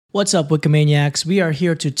What's up, Wikimaniacs? We are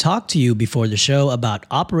here to talk to you before the show about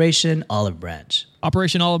Operation Olive Branch.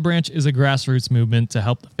 Operation Olive Branch is a grassroots movement to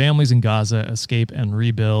help the families in Gaza escape and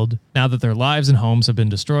rebuild now that their lives and homes have been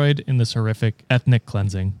destroyed in this horrific ethnic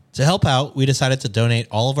cleansing. To help out, we decided to donate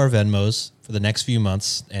all of our Venmos for the next few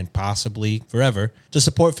months and possibly forever to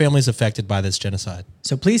support families affected by this genocide.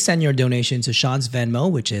 So please send your donation to Sean's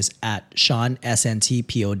Venmo, which is at Sean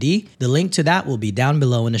SNTPOD. The link to that will be down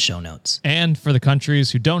below in the show notes. And for the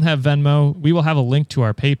countries who don't have Venmo, we will have a link to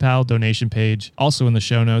our PayPal donation page also in the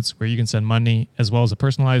show notes where you can send money as well as a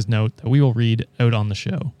personalized note that we will read out on the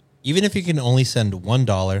show. Even if you can only send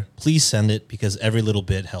 $1, please send it because every little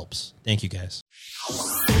bit helps. Thank you guys.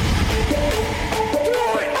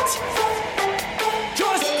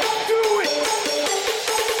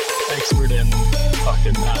 Expert in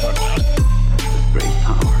fucking, I don't know. Great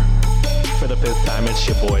power. For the fifth time, it's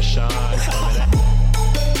your boy Sean.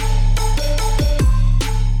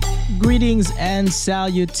 Greetings and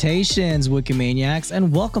salutations, Wikimaniacs,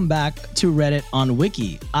 and welcome back to Reddit on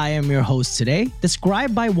Wiki. I am your host today,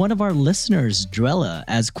 described by one of our listeners, Drella,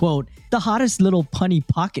 as, quote, the hottest little punny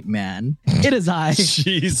pocket man. It is I,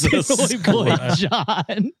 Jesus boy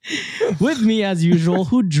John. With me, as usual,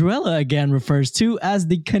 who Drella again refers to as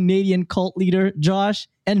the Canadian cult leader, Josh,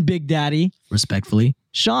 and Big Daddy, respectfully,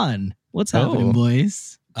 Sean. What's happening,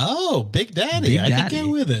 boys? Oh, Big Daddy. I can get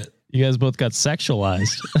with it. You guys both got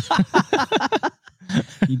sexualized.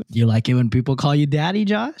 You like it when people call you Daddy,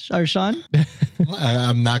 Josh or Sean?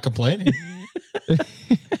 I'm not complaining.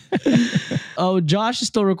 Oh, Josh is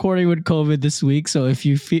still recording with COVID this week, so if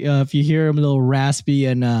you hear him a little raspy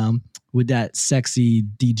and with that sexy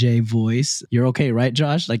DJ voice, you're okay, right,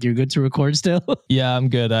 Josh? Like you're good to record still? Yeah, I'm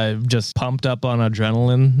good. I'm just pumped up on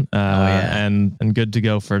adrenaline and good to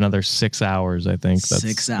go for another 6 hours, I think. That's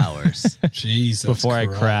 6 hours. Jesus before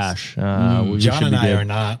Christ. I crash. John and I are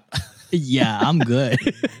not. Yeah, I'm good.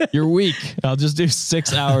 You're weak. I'll just do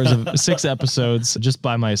 6 hours of 6 episodes just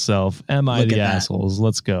by myself. Am I Look the at that. assholes?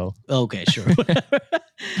 Let's go. Okay, sure.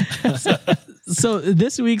 So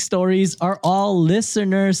this week's stories are all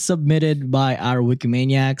listeners submitted by our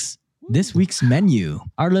Wikimaniacs. This week's menu.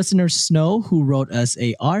 Our listener Snow, who wrote us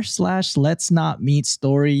a r/let's not meet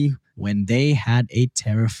story when they had a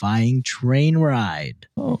terrifying train ride.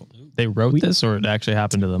 Oh, they wrote this or it actually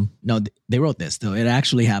happened to them? No, they wrote this though. It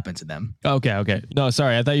actually happened to them. Okay. No,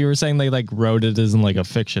 sorry. I thought you were saying they like wrote it as in like a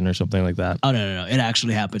fiction or something like that. Oh, no. It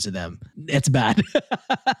actually happened to them. It's bad.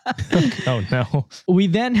 Oh, no. We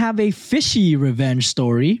then have a fishy revenge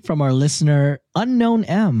story from our listener Unknown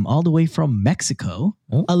M, all the way from Mexico.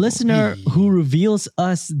 Oh. A listener who reveals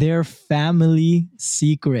us their family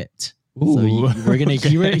secret. Ooh. So we're going to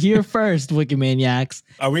hear it here first, Wikimaniacs.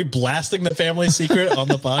 Are we blasting the family secret on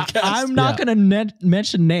the podcast? I'm not going to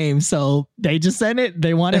mention names, so they just sent it.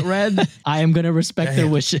 They want it read. I am going to respect their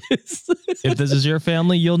wishes. If this is your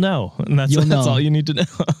family, you'll know. And that's all you need to know.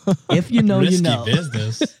 If you know, Risky you know.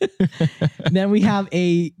 business. Then we have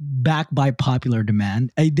a back by popular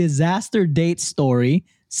demand, a disaster date story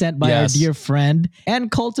sent by our dear friend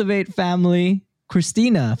and Cultivate family,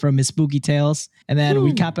 Christina from Miss Spooky Tales. And then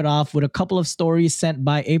we cap it off with a couple of stories sent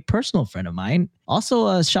by a personal friend of mine. Also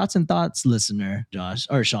a Shots and Thoughts listener, Josh,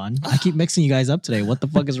 or Sean. I keep mixing you guys up today. What the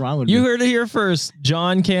fuck is wrong with me? You heard it here first.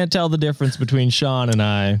 John can't tell the difference between Sean and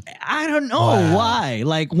I. I don't know why.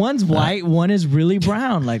 Like one's white, one is really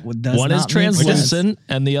brown. Like what does one is translucent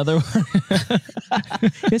and the other one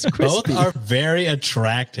it's crispy. Both are very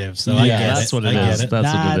attractive. So I get that's it. what it is.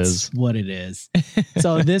 That's what it is.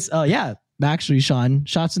 So this, actually, Sean,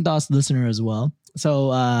 Shots and Thoughts listener as well. So,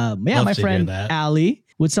 my friend Allie,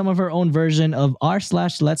 with some of her own version of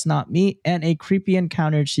r/let's not meet and a creepy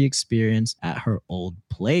encounter she experienced at her old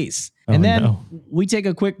place. And then we take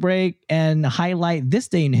a quick break and highlight This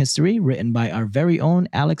Day in History, written by our very own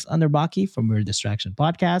Alex Underbaki from Weird Distraction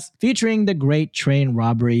Podcast, featuring the Great Train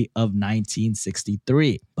Robbery of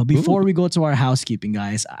 1963. But before we go to our housekeeping,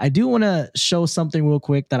 guys, I do want to show something real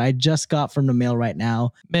quick that I just got from the mail right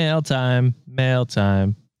now. Mail time.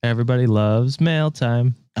 Everybody loves mail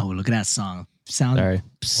time. Oh, look at that song. Sound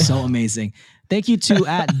so amazing. Thank you to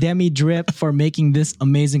at Demi Drip for making this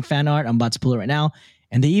amazing fan art. I'm about to pull it right now.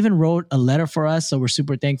 And they even wrote a letter for us, so we're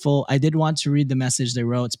super thankful. I did want to read the message they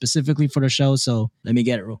wrote specifically for the show, so let me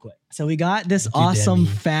get it real quick. So we got this Thank you, awesome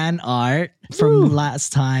Demi. fan art from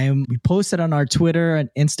last time. We posted on our Twitter and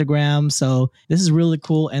Instagram. So this is really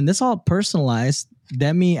cool. And this all personalized.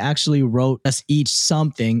 Demi actually wrote us each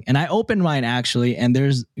something. And I opened mine actually, and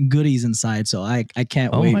there's goodies inside. So I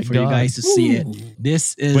can't Oh my wait for you God. guys to see it.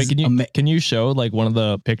 This is Wait, can you show like one of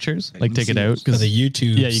the pictures? Like take it out? For the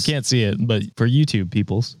YouTube. Yeah, you can't see it, but for YouTube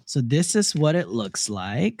peoples, So this is what it looks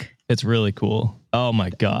like. it's really cool. Oh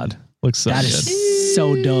my God. Looks so That good. is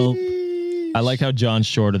so dope. I like how John's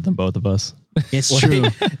shorter than both of us. It's true.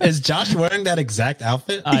 Is Josh wearing that exact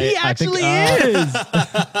outfit? He I think, actually is.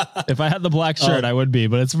 If I had the black shirt, I would be,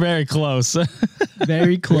 but it's very close.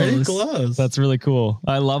 Very close. Very close. That's really cool.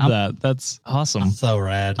 I love that. That's awesome. so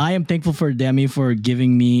rad. I am thankful for Demi for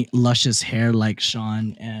giving me luscious hair like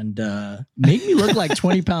Sean and make me look like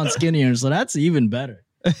 20 pounds skinnier. So that's even better.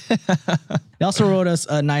 They also wrote us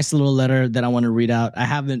a nice little letter that I want to read out. I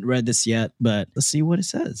haven't read this yet, but let's see what it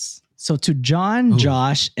says. So to John,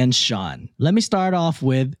 Josh, and Sean, let me start off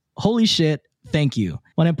with, holy shit, thank you.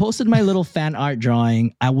 When I posted my little fan art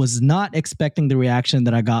drawing, I was not expecting the reaction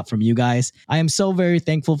that I got from you guys. I am so very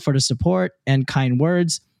thankful for the support and kind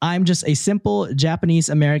words. I'm just a simple Japanese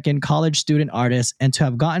American college student artist, and to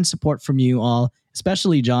have gotten support from you all,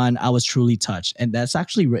 especially John, I was truly touched. And that's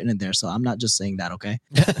actually written in there, so I'm not just saying that, okay?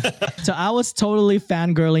 So I was totally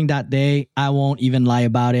fangirling that day. I won't even lie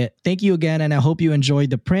about it. Thank you again, and I hope you enjoyed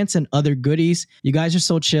the prints and other goodies. You guys are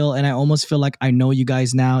so chill, and I almost feel like I know you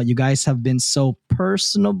guys now. You guys have been so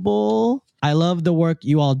personable. I love the work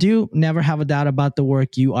you all do. Never have a doubt about the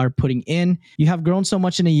work you are putting in. You have grown so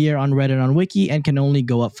much in a year on Reddit on Wiki and can only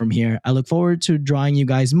go up from here. I look forward to drawing you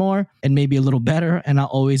guys more and maybe a little better, and I'll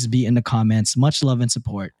always be in the comments. Much love and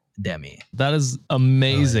support, Demi. That is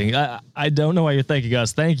amazing. I don't know why you're thanking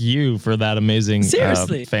us. Thank you for that amazing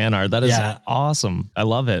Seriously. fan art. That is Yeah. awesome. I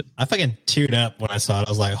love it. I fucking teared up when I saw it.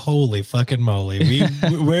 I was like, holy fucking moly.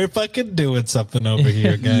 We're fucking doing something over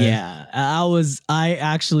here, guys. Yeah, I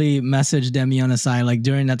actually messaged Demi on the side like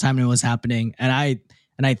during that time when it was happening, and I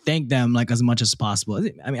thanked them like as much as possible.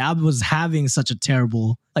 I mean, I was having such a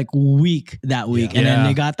terrible like week that week, and then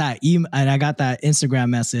they got that email, and I got that Instagram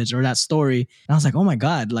message or that story, and I was like, oh my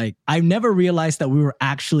god, like I never realized that we were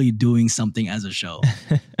actually doing something as a show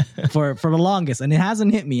for the longest, and it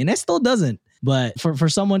hasn't hit me, and it still doesn't. But for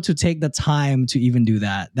someone to take the time to even do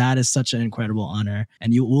that, that is such an incredible honor.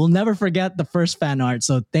 And you will never forget the first fan art.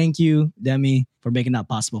 So thank you, Demi, for making that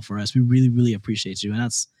possible for us. We really, really appreciate you. And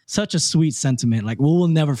that's such a sweet sentiment. Like, we will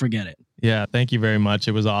never forget it. Yeah, thank you very much.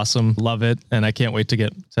 It was awesome. Love it. And I can't wait to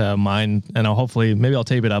get to mine. And maybe I'll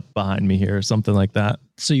tape it up behind me here or something like that.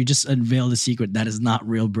 So you just unveiled the secret that is not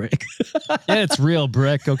real brick. Yeah, it's real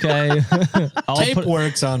brick, okay? Tape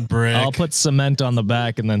works on brick. I'll put cement on the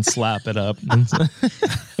back and then slap it up.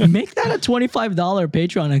 Make that a $25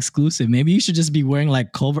 Patreon exclusive. Maybe you should just be wearing like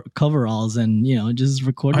coveralls and, you know, just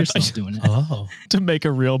record yourself doing it. Oh. To make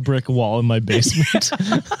a real brick wall in my basement.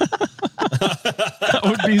 That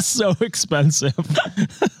would be so expensive.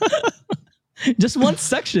 Just one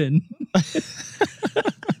section. I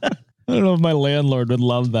don't know if my landlord would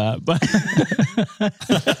love that, but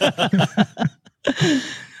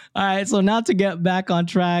All right, so now to get back on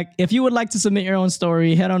track, if you would like to submit your own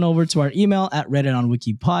story, head on over to our email at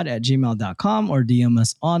redditonwikipod@gmail.com or DM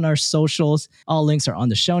us on our socials. All links are on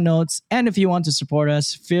the show notes. And if you want to support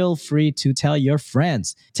us, feel free to tell your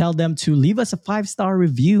friends. Tell them to leave us a 5-star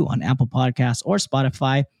review on Apple Podcasts or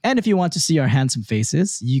Spotify. And if you want to see our handsome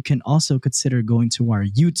faces, you can also consider going to our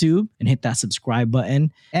YouTube and hit that subscribe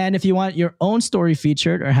button. And if you want your own story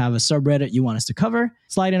featured or have a subreddit you want us to cover,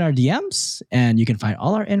 slide in our DMs, and you can find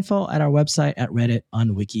all our info at our website at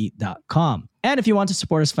redditonwiki.com. And if you want to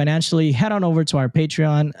support us financially, head on over to our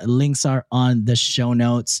Patreon. Links are on the show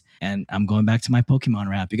notes. And I'm going back to my Pokemon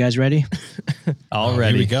rap. You guys ready?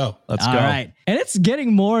 already. Here we go. Let's All go. right. And it's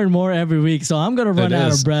getting more and more every week. So I'm going to run It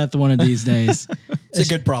out is. of breath one of these days. It's a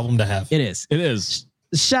good problem to have. It is. It is.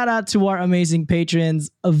 Shout out to our amazing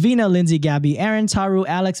patrons: Avina, Lindsay, Gabby, Aaron, Taru,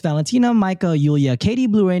 Alex, Valentina, Micah, Yulia, Katie,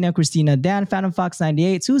 Blue Raina, Christina, Dan, Phantom Fox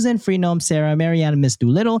 98, Susan, Freenome, Sarah, Marianne, Miss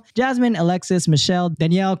Doolittle, Jasmine, Alexis, Michelle,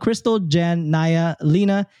 Danielle, Crystal, Jen, Naya,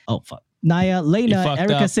 Lena. Oh, fuck. Naya, Lena, fucked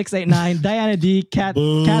Erica up. 689, Diana D,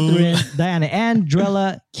 Catherine, Diana Ann,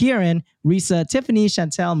 Drella, Kieran, Risa, Tiffany,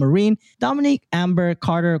 Chantel, Marine, Dominique, Amber,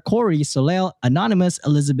 Carter, Corey, Soleil, Anonymous,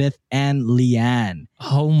 Elizabeth, and Leanne.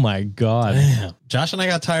 Oh my God. Damn. Josh and I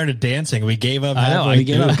got tired of dancing. We gave up. I know, halfway we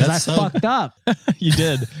Gave up through. because I That's so- fucked up. You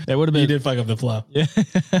did. It would have You been. did fuck up the flow.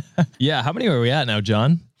 Yeah. How many are we at now,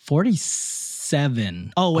 John?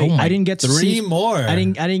 47. Oh wait, Oh my- I didn't get to Three see. more. I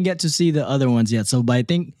didn't get to see the other ones yet. So, but I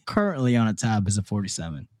think currently on a tab is a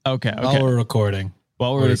 47. Okay. While Okay. we're recording.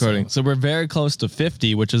 While we're recording. So we're very close to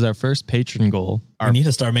 50, which is our first patron goal. We need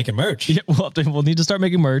to start making merch. Yeah, we'll need to start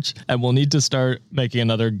making merch, and we'll need to start making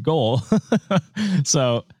another goal.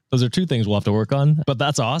 So those are two things we'll have to work on, but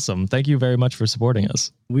that's awesome. Thank you very much for supporting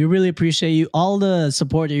us. We really appreciate you. All the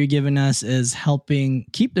support that you're giving us is helping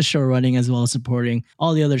keep the show running, as well as supporting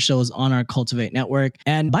all the other shows on our Cultivate network.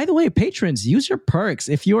 And by the way, patrons, use your perks.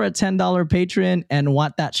 If you're a $10 patron and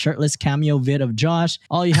want that shirtless cameo vid of Josh,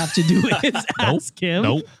 all you have to do is ask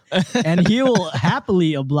him. And he will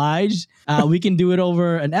happily oblige. We can do it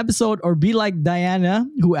over an episode, or be like Diana,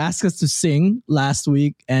 who asked us to sing last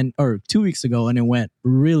week or 2 weeks ago, and it went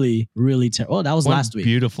really, really terrible. Oh, that was last week.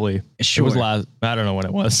 Beautifully. Sure. It was last. I don't know when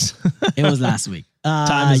it was. It was last week.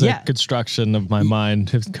 Time is a construction of my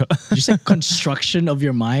mind. Did you say construction of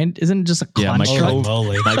your mind? Isn't it just a construct?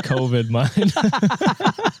 My COVID mind.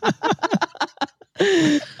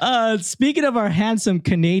 Speaking of our handsome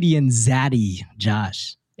Canadian Zaddy,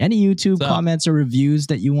 Josh, any YouTube comments or reviews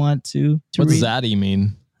that you want to read? What's Zaddy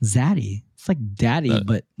mean? Zaddy. It's like daddy,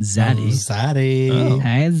 but Zaddy. Zaddy. Oh.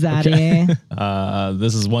 Hey, Zaddy. Okay.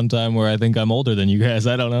 This is one time where I think I'm older than you guys.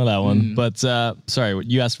 I don't know that one. But sorry,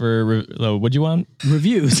 you asked for, what'd you want?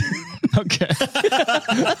 Reviews. Okay.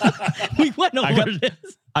 We went over this.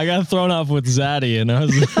 I got thrown off with Zaddy, and I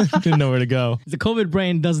didn't know where to go. The COVID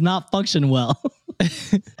brain does not function well.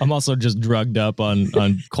 I'm also just drugged up on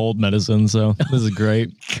cold medicine, so this is great.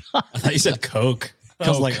 I thought you said Coke. I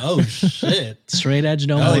was like, oh shit. Straight edge,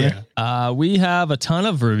 no more. Yeah. We have a ton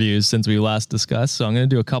of reviews since we last discussed, so I'm going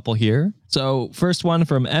to do a couple here. So first one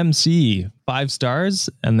from MC, 5 stars,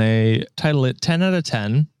 and they title it 10 out of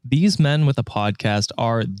 10. These men with a podcast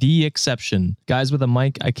are the exception. Guys with a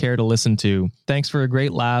mic I care to listen to. Thanks for a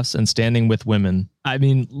great laughs and standing with women. I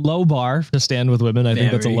mean, low bar to stand with women. I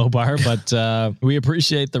think that's a low bar, but we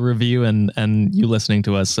appreciate the review and you listening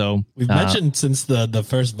to us. So we've mentioned since the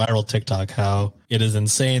first viral TikTok how it is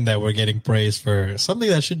insane that we're getting praised for something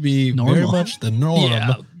that should be very much the norm.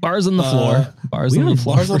 Yeah, bars on the floor. Bars on the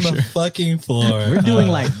floor. Bars on the fucking floor. We're doing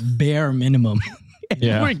like bare minimum.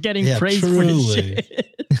 Yeah. We're getting praised for this shit.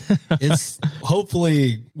 It's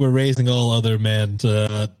hopefully we're raising all other men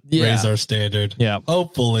to raise our standard. Yeah.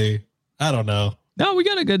 Hopefully. I don't know. No, we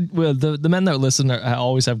got a good, the men that listen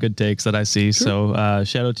always have good takes that I see. True. So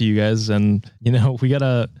shout out to you guys. And, we got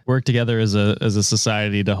to work together as a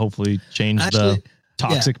society to hopefully change the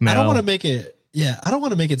toxic male. I don't want to make it, I don't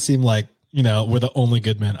want to make it seem like, we're the only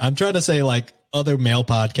good men. I'm trying to say like other male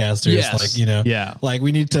podcasters, like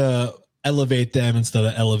we need to elevate them instead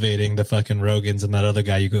of elevating the fucking Rogans and that other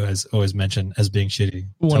guy you guys always mention as being shitty.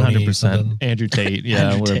 100%. Andrew Tate.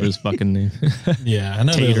 Yeah, whatever his fucking name. Yeah, I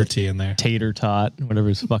know Tater T in there. Tater Tot, whatever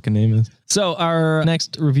his fucking name is. So our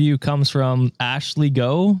next review comes from Ashley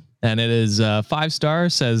Go, and it is 5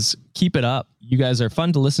 stars, says, keep it up. You guys are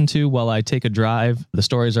fun to listen to while I take a drive. The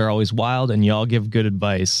stories are always wild and y'all give good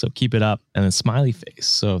advice. So keep it up. And a smiley face.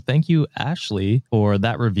 So thank you, Ashley, for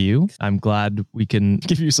that review. I'm glad we can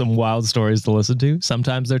give you some wild stories to listen to.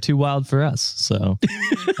 Sometimes they're too wild for us. So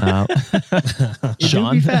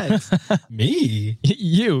Sean, me,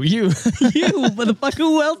 you, motherfucker,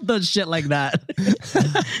 who else does shit like that?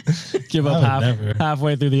 Give up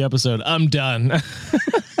halfway through the episode. I'm done.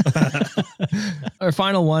 Our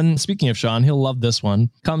final one, speaking of Sean, he'll love this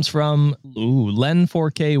one, comes from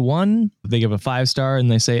Len4K1. They give a 5 star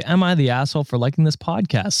and they say, am I the asshole for liking this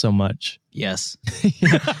podcast so much? Yes.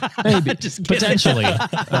 Maybe. Potentially.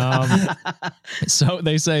 So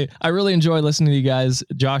they say, I really enjoy listening to you guys.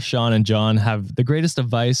 Josh, Sean, and John have the greatest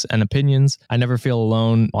advice and opinions. I never feel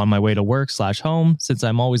alone on my way to work/home since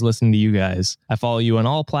I'm always listening to you guys. I follow you on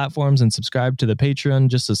all platforms and subscribe to the Patreon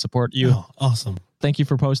just to support you. Oh, awesome. Thank you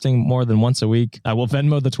for posting more than once a week. I will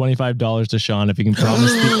Venmo the $25 to Sean if you can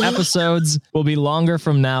promise the episodes will be longer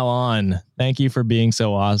from now on. Thank you for being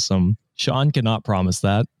so awesome. Sean cannot promise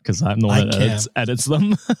that because I'm the one that edits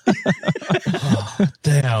them. Oh,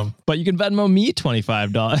 damn. But you can Venmo me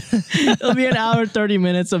 $25. It'll be an hour, 30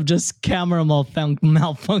 minutes of just camera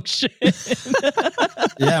malfunction.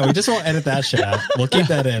 Yeah, we just won't edit that shit out. We'll keep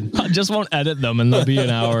that in. I just won't edit them and they'll be an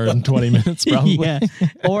hour and 20 minutes probably. Yeah.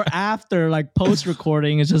 Or after like post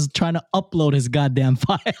recording is just trying to upload his goddamn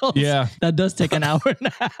files. Yeah. That does take an hour and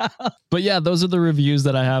a half. But yeah, those are the reviews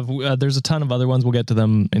that I have. There's a ton of other ones. We'll get to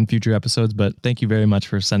them in future episodes, but thank you very much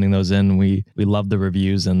for sending those in. We love the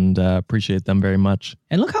reviews and appreciate them very much.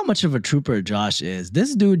 And look how much of a trooper Josh is.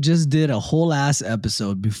 This dude just did a whole ass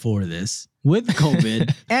episode before this with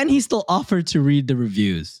COVID and he still offered to read the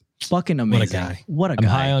reviews. Fucking amazing. What a guy. I'm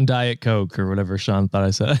high on Diet Coke or whatever Sean thought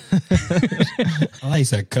I said. Oh, he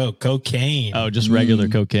said Coke. Cocaine. Oh, just regular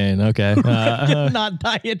cocaine. Okay. Not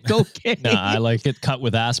Diet Cocaine. No, I like it cut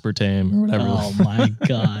with aspartame or whatever. Oh my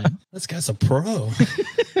God. This guy's a pro.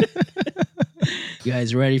 You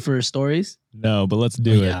guys ready for stories? No, but let's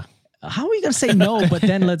do it. How are we going to say no, but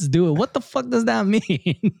then let's do it? What the fuck does that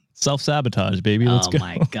mean? Self-sabotage, baby. Let's go. Oh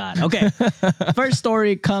my God. Okay. First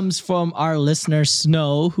story comes from our listener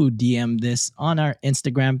Snow, who DM'd this on our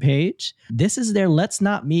Instagram page. This is their Let's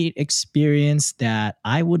Not Meet experience that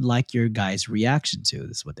I would like your guys' reaction to.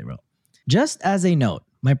 This is what they wrote. Just as a note,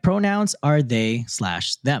 my pronouns are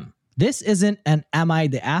they/them. This isn't an am I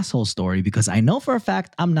the asshole story because I know for a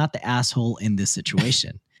fact I'm not the asshole in this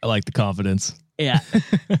situation. I like the confidence. Yeah.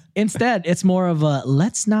 Instead, it's more of a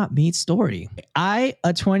let's not meet story. I,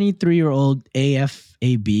 a 23-year-old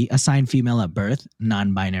AFAB, assigned female at birth,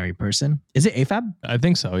 non-binary person. Is it AFAB? I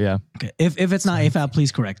think so, yeah. Okay. If it's not AFAB,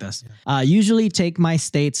 please correct us. Usually take my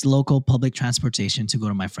state's local public transportation to go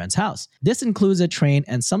to my friend's house. This includes a train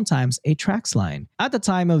and sometimes a TRAX line. At the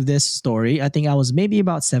time of this story, I think I was maybe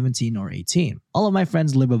about 17 or 18. All of my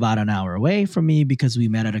friends live about an hour away from me because we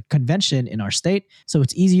met at a convention in our state, so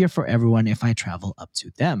it's easier for everyone if I travel up to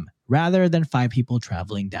them, rather than 5 people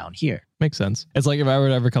traveling down here. Makes sense. It's like if I were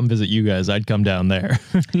to ever come visit you guys, I'd come down there,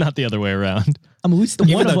 not the other way around. I mean,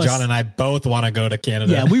 even though John and I both want to go to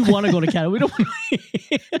Canada. Yeah, we want to go to Canada. We don't want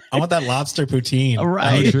to... I want that lobster poutine.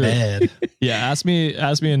 Right. Bed. Yeah, ask me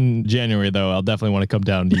in January, though. I'll definitely want to come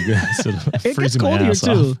down to you guys. It gets cold here,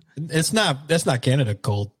 too. That's not Canada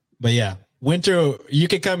cold, but yeah. Winter, you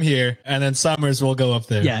can come here, and then summers we'll go up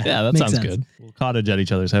there. Yeah, that sounds good. We'll cottage at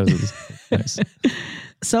each other's houses. Nice.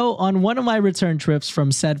 So on one of my return trips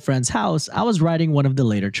from said friend's house, I was riding one of the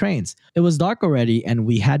later trains. It was dark already, and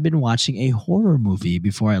we had been watching a horror movie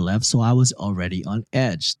before I left, so I was already on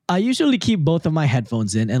edge. I usually keep both of my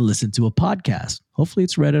headphones in and listen to a podcast. Hopefully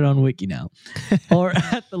it's Reddit on Wiki now. Or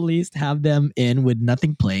at the least have them in with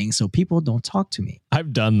nothing playing so people don't talk to me.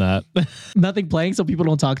 I've done that. Nothing playing so people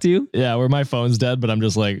don't talk to you? Yeah, where my phone's dead, but I'm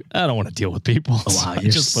just like, I don't want to deal with people. Oh, wow,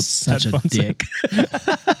 you're just such a dick.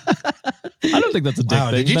 I don't think that's a dick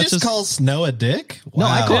thing. Did you just call Snow a dick? Wow.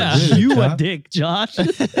 No, I called you a dick, Josh.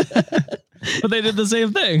 But they did the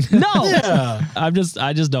same thing. No. Yeah. I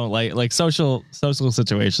just don't like social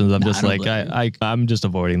situations. I'm just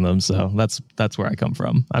avoiding them. So that's where I come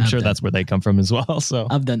from. I'm sure that's where they come from as well. So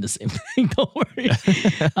I've done the same thing. Don't worry.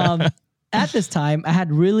 At this time, I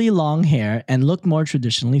had really long hair and looked more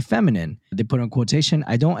traditionally feminine. They put in quotation,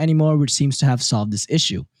 I don't anymore, which seems to have solved this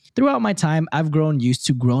issue. Throughout my time, I've grown used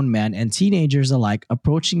to grown men and teenagers alike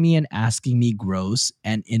approaching me and asking me gross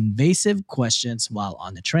and invasive questions while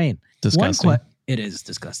on the train. Disgusting. It is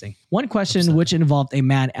disgusting. One question which involved a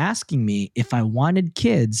man asking me if I wanted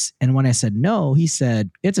kids, and when I said no, he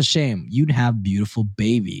said, it's a shame. You'd have beautiful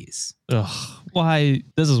babies. Ugh. Why?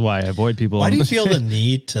 This is why I avoid people. Why do you feel the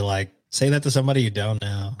need to say that to somebody you don't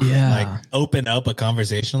know? Yeah. Open up a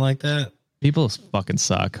conversation like that? People fucking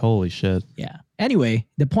suck. Holy shit. Yeah. Anyway,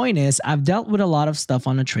 the point is, I've dealt with a lot of stuff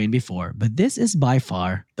on a train before, but this is by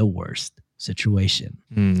far the worst situation.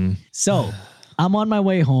 Mm-hmm. So I'm on my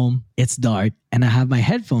way home. It's dark, and I have my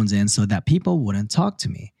headphones in so that people wouldn't talk to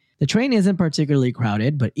me. The train isn't particularly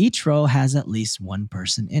crowded, but each row has at least one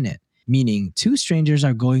person in it, meaning 2 strangers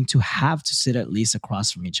are going to have to sit at least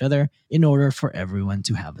across from each other in order for everyone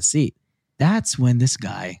to have a seat. That's when this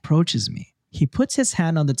guy approaches me. He puts his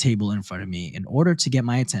hand on the table in front of me in order to get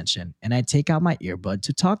my attention, and I take out my earbud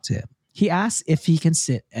to talk to him. He asks if he can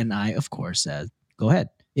sit, and I, of course, said, go ahead.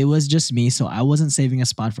 It was just me, so I wasn't saving a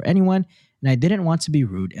spot for anyone, and I didn't want to be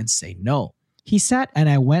rude and say no. He sat, and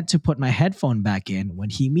I went to put my headphone back in when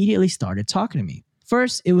he immediately started talking to me.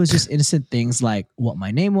 First, it was just innocent things like what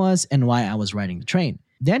my name was and why I was riding the train.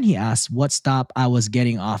 Then he asked what stop I was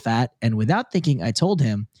getting off at, and without thinking, I told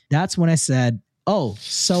him. That's when I said, oh,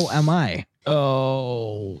 so am I.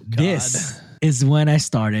 Oh, God. This is when I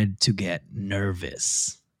started to get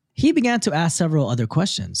nervous. He began to ask several other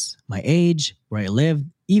questions. My age, where I lived,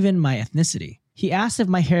 even my ethnicity. He asked if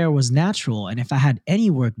my hair was natural and if I had any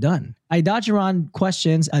work done. I dodged around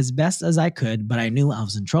questions as best as I could, but I knew I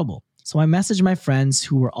was in trouble. So I messaged my friends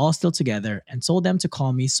who were all still together and told them to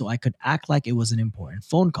call me so I could act like it was an important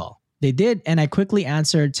phone call. They did, and I quickly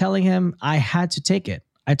answered, telling him I had to take it.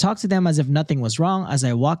 I talked to them as if nothing was wrong as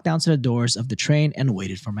I walked down to the doors of the train and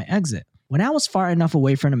waited for my exit. When I was far enough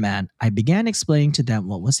away from the man, I began explaining to them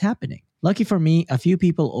what was happening. Lucky for me, a few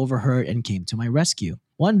people overheard and came to my rescue.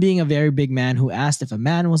 One being a very big man who asked if a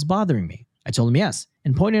man was bothering me. I told him yes,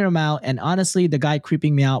 and pointed him out, and honestly, the guy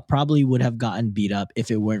creeping me out probably would have gotten beat up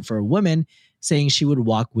if it weren't for a woman saying she would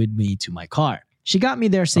walk with me to my car. She got me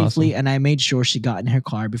there safely, and I made sure she got in her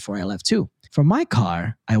car before I left too. From my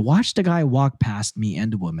car, I watched the guy walk past me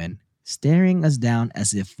and the woman, staring us down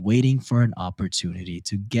as if waiting for an opportunity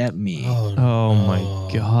to get me. Oh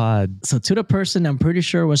my God. So to the person I'm pretty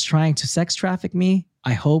sure was trying to sex traffic me,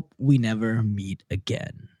 I hope we never meet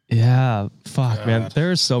again. Yeah, fuck, man.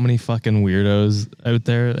 There are so many fucking weirdos out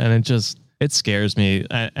there, and it scares me.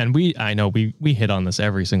 And I know we hit on this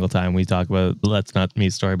every single time we talk about the Let's Not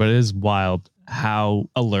Meet story, but it is wild how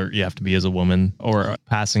alert you have to be as a woman or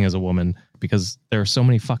passing as a woman, because there are so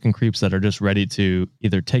many fucking creeps that are just ready to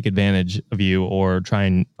either take advantage of you or try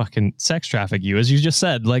and fucking sex traffic you, as you just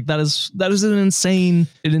said. Like that is an insane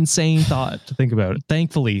thought to think about.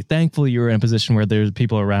 Thankfully you were in a position where there's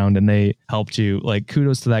people around and they helped you. Like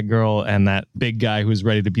kudos to that girl and that big guy who's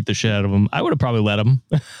ready to beat the shit out of him. I would have probably let him.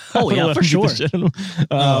 Oh yeah, for sure.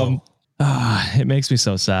 It makes me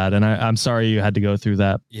so sad, and I'm sorry you had to go through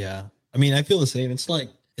that. Yeah. I mean, I feel the same. It's like,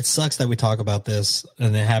 it sucks that we talk about this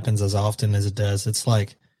and it happens as often as it does. It's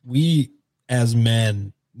like we as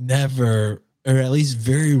men never, or at least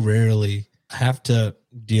very rarely, have to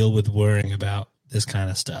deal with worrying about this kind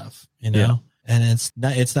of stuff, you know? Yeah. And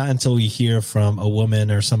it's not until we hear from a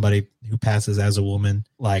woman or somebody who passes as a woman,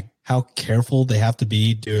 like how careful they have to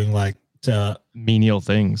be doing like menial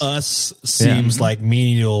things. Us seems like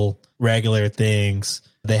menial, regular things.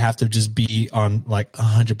 They have to just be on like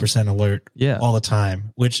 100% alert all the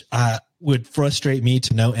time, which would frustrate me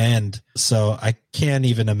to no end. So I can't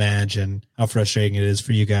even imagine how frustrating it is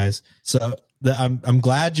for you guys. So I'm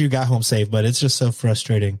glad you got home safe, but it's just so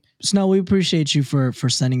frustrating. Snow, we appreciate you for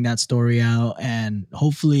sending that story out, and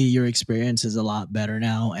hopefully your experience is a lot better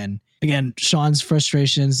now. And again, Sean's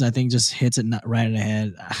frustrations, I think, just hits it right in the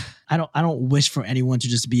head. I don't wish for anyone to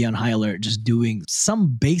just be on high alert, just doing some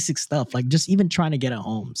basic stuff, like just even trying to get it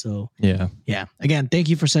home. So yeah. Again, thank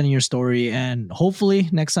you for sending your story, and hopefully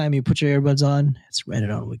next time you put your earbuds on, it's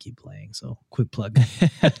Reddit on Wiki playing. So quick plug.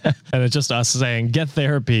 And it's just us saying, get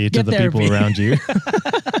therapy to the people around you.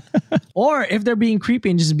 Or if they're being creepy,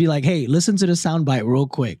 and just be like, hey, listen to the soundbite real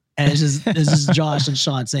quick. And it's just Josh and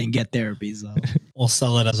Sean saying get therapy. So we'll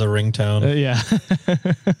sell it as a ringtone.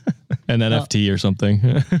 An NFT or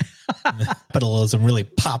something. Capitalism really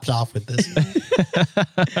popped off with this.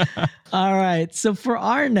 All right. So for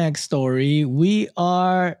our next story,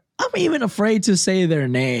 I'm even afraid to say their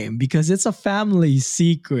name because it's a family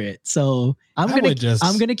secret. So I'm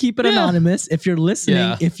gonna keep it anonymous. If you're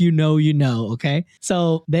listening, if you know, you know. Okay.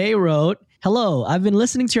 So they wrote, "Hello, I've been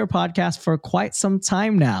listening to your podcast for quite some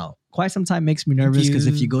time now." Quite some time makes me nervous because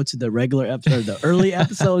if you go to the regular episode, the early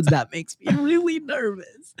episodes, that makes me really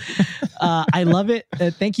nervous. I love it.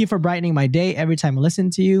 Thank you for brightening my day every time I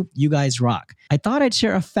listen to you. You guys rock. I thought I'd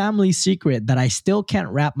share a family secret that I still can't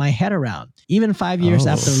wrap my head around, even 5 years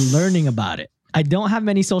after learning about it. I don't have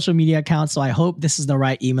many social media accounts, so I hope this is the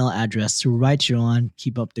right email address to write you on.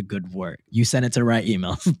 Keep up the good work. You sent it to the right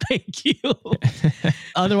email. Thank you.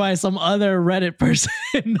 Otherwise, some other Reddit person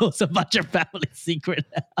knows about your family secret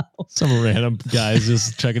now. Some random guy's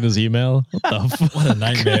just checking his email. What the fuck? What a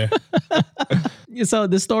nightmare. So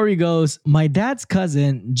the story goes, my dad's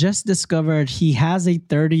cousin just discovered he has a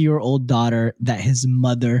 30-year-old daughter that his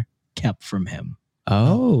mother kept from him.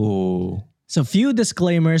 Oh. So few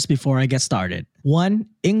disclaimers before I get started. 1,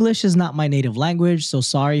 English is not my native language, so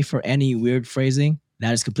sorry for any weird phrasing.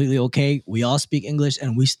 That is completely okay. We all speak English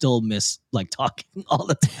and we still miss like talking all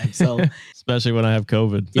the time. So especially when I have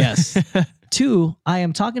COVID. Yes. 2, I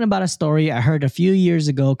am talking about a story I heard a few years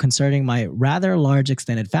ago concerning my rather large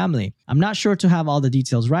extended family. I'm not sure to have all the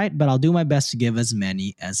details right, but I'll do my best to give as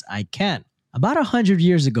many as I can. About 100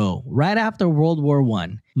 years ago, right after World War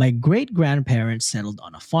I, my great-grandparents settled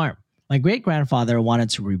on a farm. My great-grandfather wanted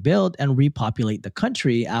to rebuild and repopulate the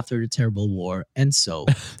country after the terrible war, and so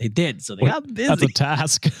they did. So they got busy. That's a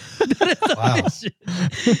task. Wow.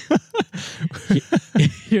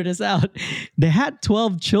 Hear this out. They had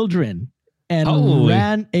 12 children and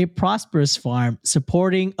ran a prosperous farm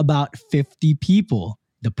supporting about 50 people,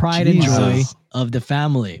 the pride and joy of the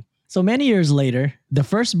family. So many years later, the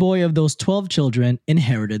first boy of those 12 children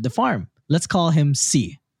inherited the farm. Let's call him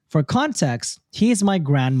C. For context, he is my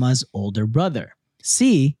grandma's older brother.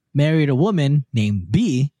 C married a woman named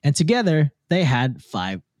B, and together they had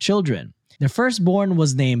 5 children. Their firstborn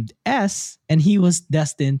was named S, and he was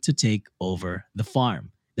destined to take over the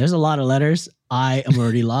farm. There's a lot of letters. I am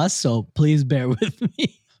already lost, so please bear with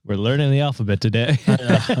me. We're learning the alphabet today.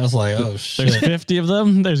 I was like, oh shit. There's 50 of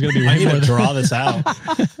them. There's going to be I need to draw this out.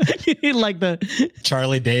 You need like the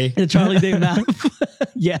Charlie Day. The Charlie Day map.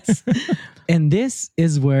 Yes. And this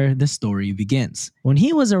is where the story begins. When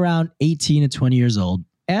he was around 18 to 20 years old,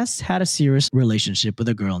 S had a serious relationship with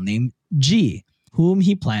a girl named G, whom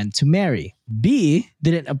he planned to marry. B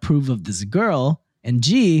didn't approve of this girl, and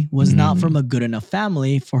G was not from a good enough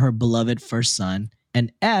family for her beloved first son,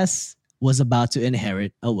 and S was about to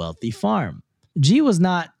inherit a wealthy farm. G was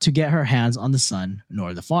not to get her hands on the son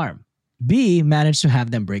nor the farm. B managed to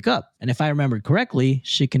have them break up, and if I remember correctly,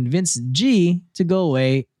 she convinced G to go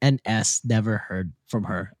away, and S never heard from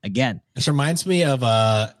her again. This reminds me of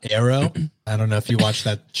Arrow. I don't know if you watched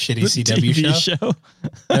that shitty CW show.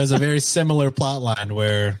 There was a very similar plot line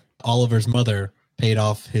where Oliver's mother paid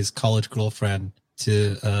off his college girlfriend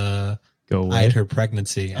to hide her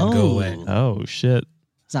pregnancy and go away. Oh, shit.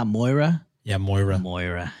 Is that Moira? Yeah, Moira.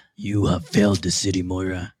 Moira. You have failed the city,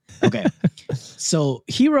 Moira. Okay. So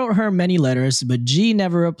he wrote her many letters, but G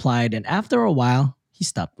never replied. And after a while, he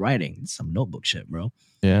stopped writing. Some notebook shit, bro.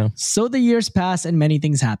 Yeah. So the years passed and many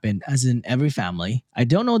things happened, as in every family. I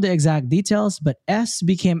don't know the exact details, but S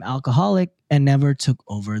became alcoholic and never took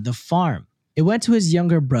over the farm. It went to his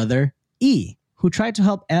younger brother, E, who tried to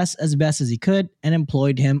help S as best as he could and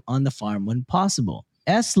employed him on the farm when possible.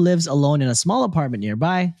 S lives alone in a small apartment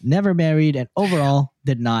nearby, never married, and overall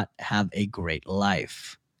did not have a great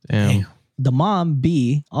life. Damn. The mom,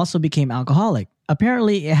 B, also became alcoholic.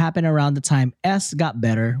 Apparently, it happened around the time S got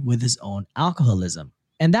better with his own alcoholism.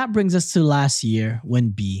 And that brings us to last year when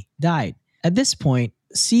B died. At this point,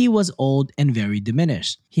 C was old and very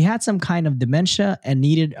diminished. He had some kind of dementia and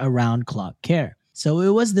needed around-clock care. So it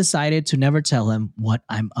was decided to never tell him what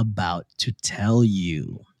I'm about to tell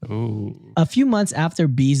you. Ooh. A few months after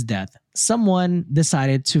B's death, someone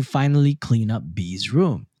decided to finally clean up B's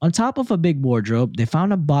room. On top of a big wardrobe, they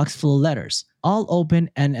found a box full of letters, all open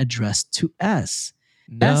and addressed to S.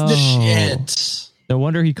 No. Shit. No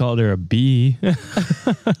wonder he called her a B.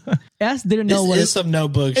 S didn't know what it is. Some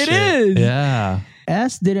notebook shit. It is. Yeah.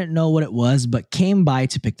 S didn't know what it was, but came by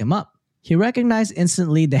to pick them up. He recognized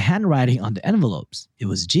instantly the handwriting on the envelopes. It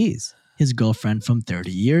was G's, his girlfriend from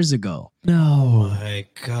 30 years ago. No. Oh my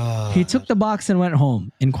God. He took the box and went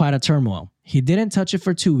home in quite a turmoil. He didn't touch it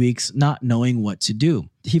for 2 weeks, not knowing what to do.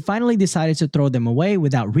 He finally decided to throw them away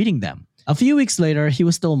without reading them. A few weeks later, he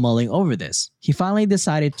was still mulling over this. He finally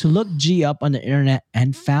decided to look G up on the internet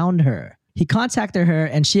and found her. He contacted her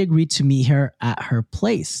and she agreed to meet her at her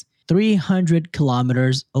place, 300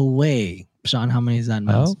 kilometers away. Sean, how many is that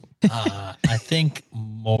miles? I think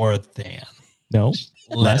more than. No.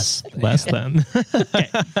 Less than.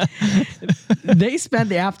 They spent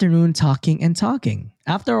the afternoon talking and talking.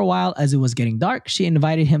 After a while, as it was getting dark, she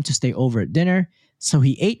invited him to stay over at dinner. So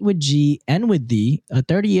he ate with G and with D, a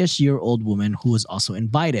 30-ish-year-old woman who was also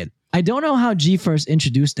invited. I don't know how G first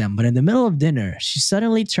introduced them, but in the middle of dinner, she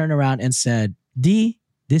suddenly turned around and said, D,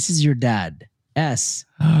 this is your dad. S,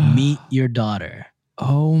 meet your daughter.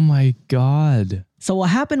 Oh my God. So what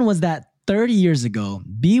happened was that 30 years ago,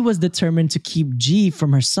 B was determined to keep G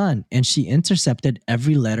from her son, and she intercepted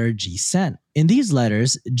every letter G sent. In these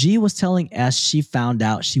letters, G was telling S she found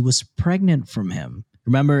out she was pregnant from him.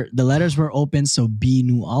 Remember, the letters were open, so B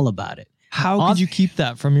knew all about it. How could you keep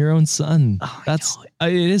that from your own son? Oh,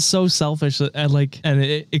 it is so selfish, and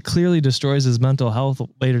it clearly destroys his mental health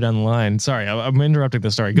later down the line. Sorry, I'm interrupting the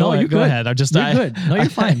story. Go ahead. You're good. No, you're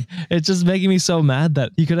fine. It's just making me so mad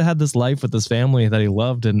that he could have had this life with this family that he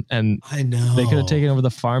loved, and I know they could have taken over the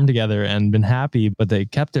farm together and been happy, but they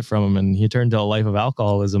kept it from him, and he turned to a life of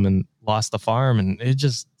alcoholism and lost the farm, and it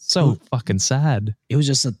just so fucking sad. It was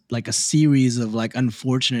just a series of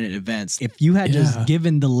unfortunate events. If you had just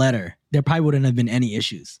given the letter, there probably wouldn't have been any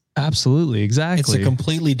issues. Absolutely, exactly. It's a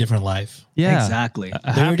completely different life. Yeah, exactly.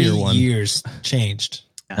 30 years changed.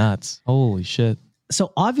 Nuts. Holy shit.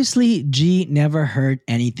 So obviously, G never heard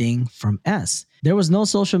anything from S. There was no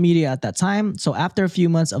social media at that time, so after a few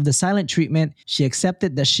months of the silent treatment, she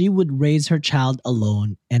accepted that she would raise her child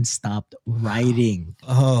alone and stopped writing.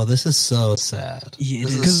 Oh, this is so sad.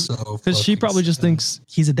 Because she probably just thinks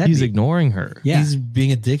he's a deadbeat. He's ignoring her. Yeah. He's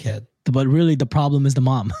being a dickhead. But really, the problem is the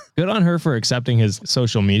mom. Good on her for accepting his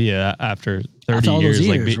social media after 30 all years. Those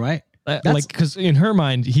years, right? Because in her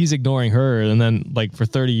mind, he's ignoring her, and then for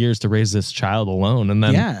 30 years to raise this child alone, and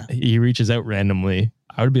then he reaches out randomly.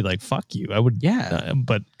 I would be like, fuck you. I would. Yeah.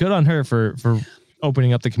 But good on her for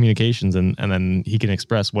opening up the communications, and then he can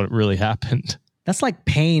express what really happened. That's like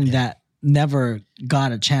pain that never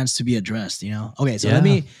got a chance to be addressed, you know? Okay, so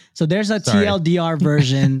so there's a TLDR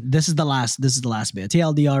version. This is the last bit.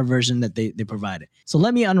 TLDR version that they provided. So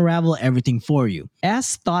let me unravel everything for you.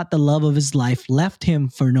 S thought the love of his life left him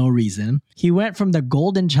for no reason. He went from the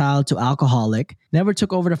golden child to alcoholic, never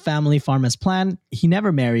took over the family farm as planned. He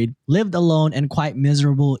never married, lived alone and quite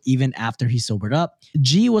miserable even after he sobered up.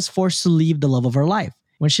 G was forced to leave the love of her life.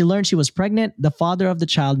 When she learned she was pregnant, the father of the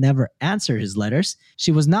child never answered his letters.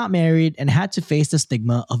 She was not married and had to face the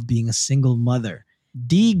stigma of being a single mother.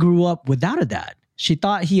 D grew up without a dad. She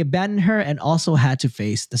thought he abandoned her and also had to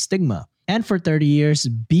face the stigma. And for 30 years,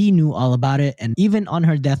 B knew all about it. And even on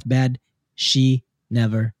her deathbed, she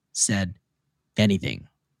never said anything.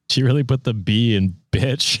 She really put the B in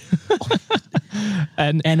bitch.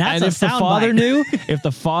 and if the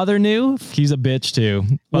father knew, he's a bitch too.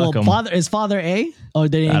 Well, is father A? Or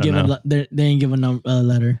they didn't give a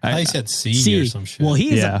letter. I said C or some shit. Well,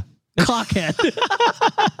 he's a cockhead.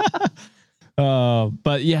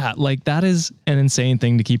 But yeah, like that is an insane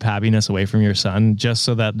thing to keep happiness away from your son just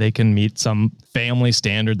so that they can meet some family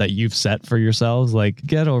standard that you've set for yourselves. Like,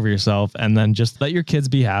 get over yourself and then just let your kids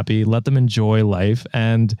be happy, let them enjoy life.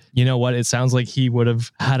 And you know what? It sounds like he would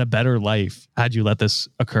have had a better life had you let this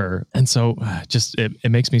occur. And so just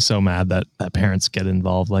it makes me so mad that parents get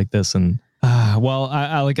involved like this. And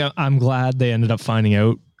I'm glad they ended up finding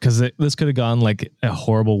out, because this could have gone like a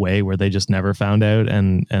horrible way where they just never found out.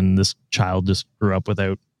 And this child just grew up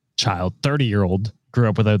without 30-year-old grew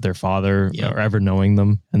up without their father or ever knowing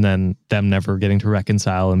them. And then them never getting to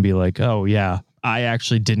reconcile and be like, oh yeah, I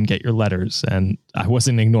actually didn't get your letters and I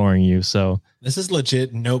wasn't ignoring you. So this is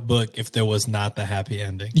legit Notebook if there was not the happy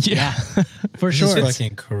ending. Yeah, for sure. It's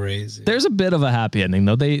fucking crazy. There's a bit of a happy ending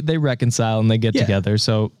though. They reconcile and they get together.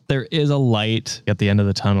 So there is a light at the end of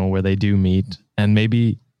the tunnel where they do meet, and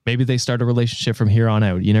maybe they start a relationship from here on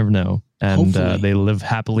out. You never know. And they live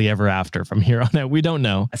happily ever after from here on out. We don't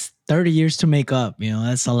know. That's 30 years to make up. You know,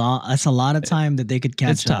 that's a lot of time that they could catch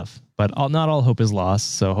up. It's tough, but not all hope is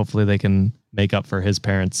lost. So hopefully they can make up for his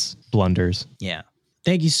parents' blunders. Yeah.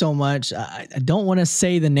 Thank you so much. I don't want to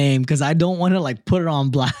say the name because I don't want to like put it on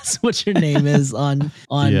blast what your name is on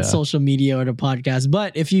social media or the podcast.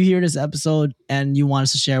 But if you hear this episode and you want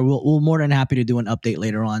us to share, we'll more than happy to do an update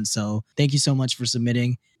later on. So thank you so much for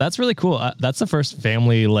submitting. That's really cool. That's the first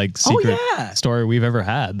family secret story we've ever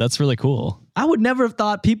had. That's really cool. I would never have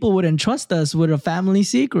thought people would entrust us with a family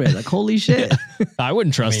secret. Like, holy shit. I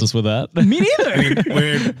wouldn't trust us with that. Me neither.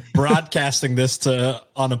 We're broadcasting this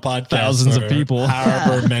on a podcast. Thousands of people.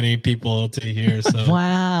 However many people to hear. So.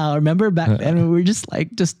 Wow. Remember back then we were just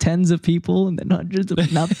tens of people and then hundreds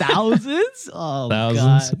of, now thousands? Oh,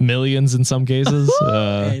 thousands, God. Millions in some cases.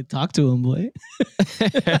 Hey, talk to him, boy.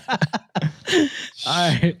 All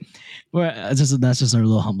right. That's just our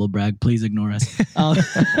little humble brag. Please ignore us.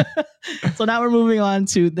 So now we're moving on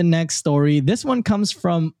to the next story. This one comes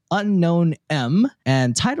from Unknown M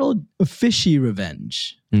and titled Fishy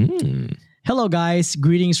Revenge. Hello, guys.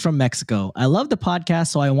 Greetings from Mexico. I love the podcast,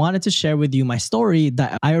 so I wanted to share with you my story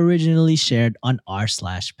that I originally shared on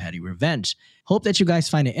r/Petty Revenge. Hope that you guys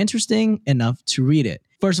find it interesting enough to read it.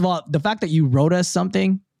 First of all, the fact that you wrote us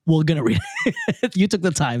something, we're going to read it. You took the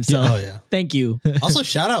time, so thank you. Also,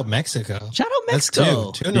 shout out Mexico. Shout out Mexico.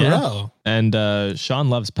 That's two in a row. And Sean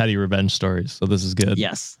loves petty revenge stories, so this is good.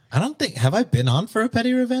 Yes. I don't think, have I been on for a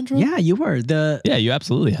petty revenge one? Yeah, you were. Yeah, you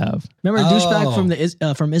absolutely have. Remember the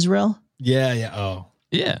douchebag from Israel? Yeah. Oh.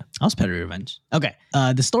 Yeah. I was petty revenge. Okay.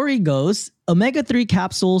 The story goes, omega-3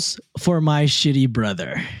 capsules for my shitty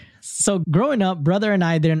brother. So growing up, brother and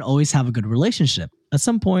I didn't always have a good relationship. At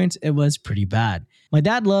some point, it was pretty bad. My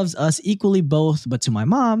dad loves us equally both, but to my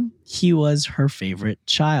mom, he was her favorite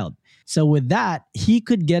child. So with that, he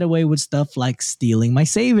could get away with stuff like stealing my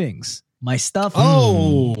savings, my stuff.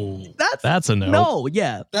 Oh, that's a no. No,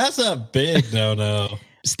 yeah. That's a big no.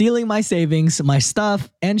 Stealing my savings, my stuff,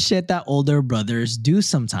 and shit that older brothers do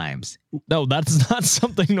sometimes. No, that's not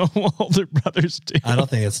something normal older brothers do. I don't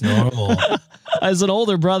think it's normal. As an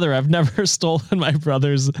older brother, I've never stolen my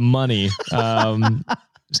brother's money.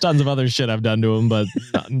 There's tons of other shit I've done to him, but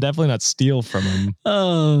definitely not steal from him.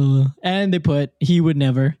 Oh, and they put, he would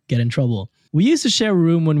never get in trouble. We used to share a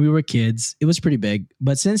room when we were kids. It was pretty big,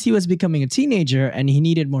 but since he was becoming a teenager and he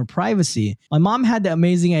needed more privacy, my mom had the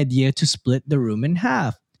amazing idea to split the room in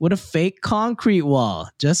half with a fake concrete wall,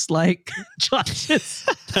 just like Josh's.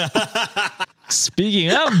 Speaking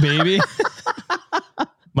of, baby,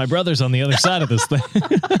 my brother's on the other side of this thing.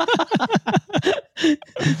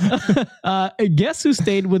 Guess who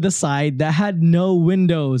stayed with the side that had no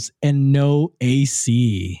windows and no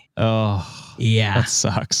AC? Oh, yeah. That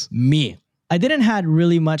sucks. Me. I didn't had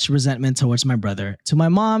really much resentment towards my brother. To my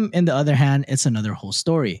mom, on the other hand, it's another whole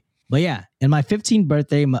story. But yeah, in my 15th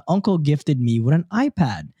birthday, my uncle gifted me with an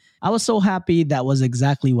iPad. I was so happy. That was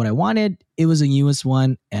exactly what I wanted. It was the newest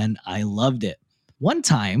one and I loved it. One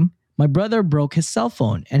time, my brother broke his cell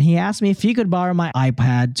phone and he asked me if he could borrow my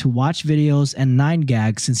iPad to watch videos and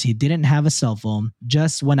 9gag since he didn't have a cell phone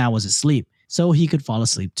just when I was asleep, so he could fall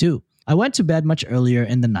asleep too. I went to bed much earlier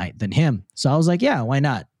in the night than him, so I was like, yeah, why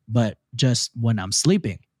not? But just when I'm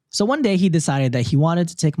sleeping. So one day he decided that he wanted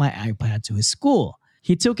to take my iPad to his school.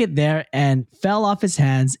 He took it there and fell off his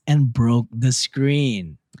hands and broke the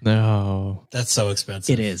screen. No. That's so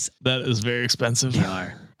expensive. It is. That is very expensive. They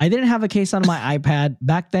are. I didn't have a case on my iPad.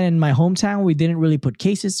 Back then in my hometown, we didn't really put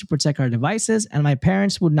cases to protect our devices, and my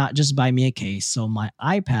parents would not just buy me a case, so my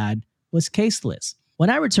iPad was caseless. When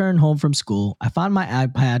I returned home from school, I found my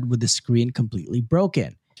iPad with the screen completely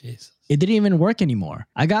broken. Jesus. It didn't even work anymore.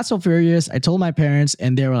 I got so furious, I told my parents,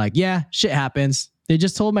 and they were like, yeah, shit happens. They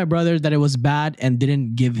just told my brother that it was bad and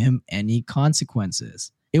didn't give him any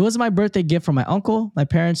consequences. It was my birthday gift from my uncle. My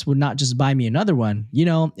parents would not just buy me another one. You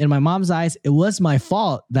know, in my mom's eyes, it was my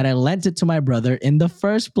fault that I lent it to my brother in the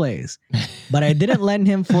first place. But I didn't lend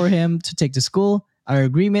him for him to take to school. Our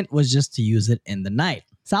agreement was just to use it in the night.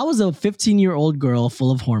 So I was a 15-year-old girl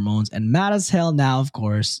full of hormones and mad as hell now, of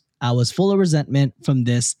course. I was full of resentment from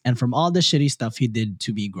this and from all the shitty stuff he did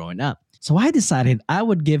to me growing up. So I decided I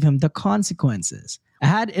would give him the consequences. I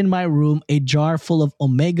had in my room a jar full of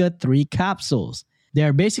omega-3 capsules. They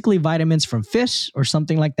are basically vitamins from fish or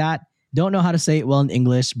something like that. Don't know how to say it well in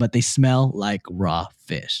English, but they smell like raw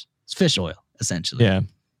fish. It's fish oil, essentially. Yeah.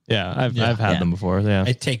 Yeah, I've had them before. Yeah.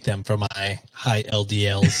 I take them for my high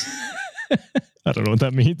LDLs. I don't know what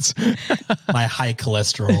that means. My high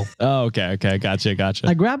cholesterol. Oh, okay. Gotcha.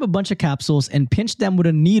 I grabbed a bunch of capsules and pinched them with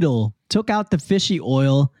a needle, took out the fishy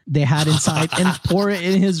oil they had inside and poured it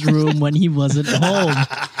in his room when he wasn't home.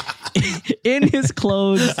 In his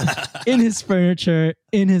clothes, in his furniture,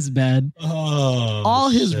 in his bed. Oh, all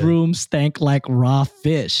his room stank like raw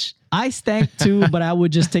fish. I stank too, but I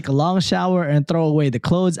would just take a long shower and throw away the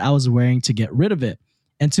clothes I was wearing to get rid of it.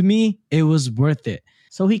 And to me, it was worth it.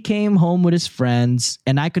 So he came home with his friends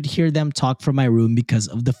and I could hear them talk from my room because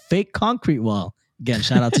of the fake concrete wall. Again,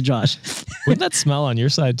 shout out to Josh. Wouldn't that smell on your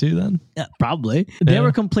side too then? Yeah, probably. They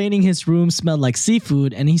were complaining his room smelled like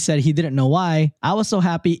seafood and he said he didn't know why. I was so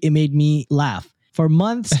happy it made me laugh. For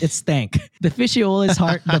months, it stank. The fishy oil is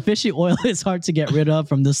hard to get rid of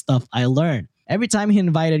from the stuff I learned. Every time he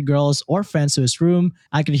invited girls or friends to his room,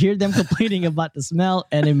 I could hear them complaining about the smell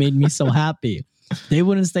and it made me so happy. They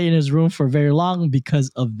wouldn't stay in his room for very long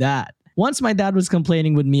because of that. Once my dad was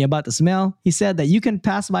complaining with me about the smell, he said that you can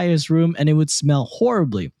pass by his room and it would smell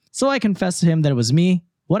horribly. So I confessed to him that it was me.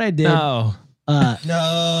 What I did. No.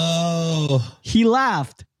 No. He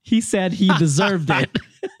laughed. He said he deserved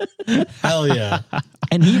it. Hell yeah.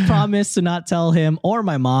 And he promised to not tell him or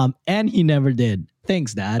my mom, and he never did.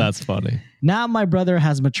 Thanks, Dad. That's funny. Now my brother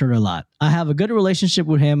has matured a lot. I have a good relationship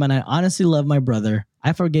with him and I honestly love my brother.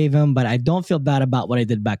 I forgave him, but I don't feel bad about what I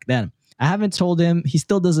did back then. I haven't told him. He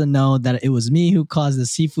still doesn't know that it was me who caused the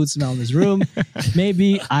seafood smell in his room.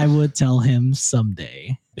 Maybe I would tell him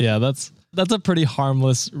someday. Yeah, that's a pretty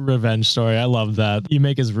harmless revenge story. I love that. You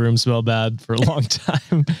make his room smell bad for a long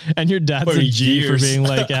time. And your dad's a G for being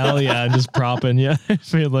like, hell yeah, and just propping you.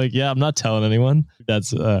 Being like, yeah, I'm not telling anyone.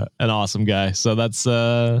 That's an awesome guy. So that's,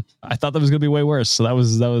 I thought that was going to be way worse. So that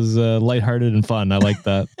was lighthearted and fun. I like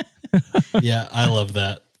that. Yeah, I love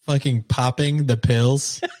that. Fucking popping the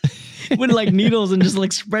pills. With like needles and just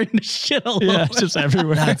like spreading the shit all over. Yeah, just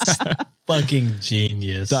everywhere. That's fucking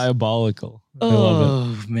genius. Diabolical. I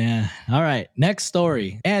love it. Man. All right. Next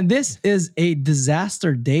story. And this is a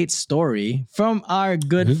disaster date story from our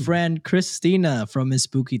good friend Christina from his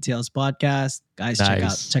Spooky Tales podcast. Guys,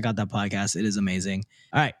 check out that podcast. It is amazing.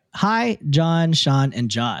 All right. Hi, John, Sean, and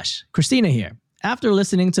Josh. Christina here. After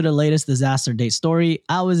listening to the latest disaster date story,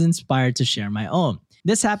 I was inspired to share my own.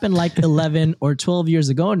 This happened like 11 or 12 years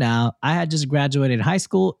ago now. I had just graduated high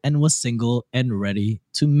school and was single and ready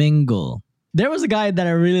to mingle. There was a guy that I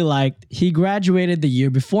really liked. He graduated the year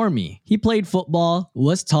before me. He played football,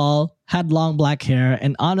 was tall, had long black hair,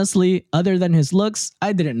 and honestly, other than his looks,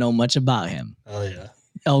 I didn't know much about him. Oh, yeah.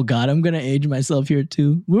 Oh, God, I'm going to age myself here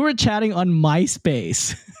too. We were chatting on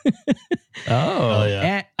MySpace. Oh,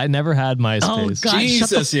 yeah. I never had MySpace. Oh, God,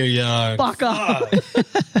 Jesus, you're young. Fuck up.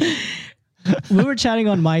 We were chatting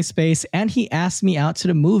on MySpace and he asked me out to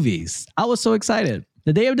the movies. I was so excited.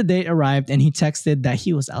 The day of the date arrived and he texted that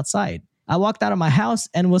he was outside. I walked out of my house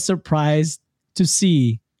and was surprised to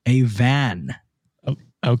see a van.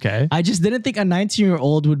 Okay. I just didn't think a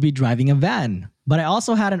 19-year-old would be driving a van. But I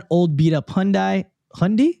also had an old beat up Hyundai. I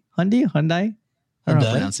don't know how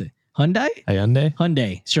to pronounce it.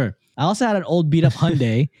 Hyundai. Sure. I also had an old beat up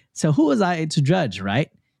Hyundai. So who was I to judge, right?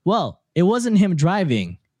 Well, it wasn't him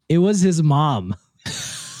driving. It was his mom.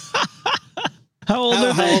 How old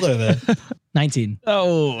are they? 19.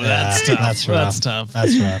 Oh, that's tough. That's tough.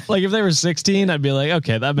 That's rough. Like if they were 16, I'd be like,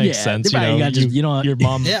 okay, that makes sense. Your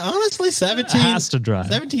mom. Yeah, honestly, 17 has to drive.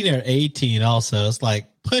 17 or 18 also. It's like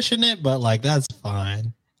pushing it, but like that's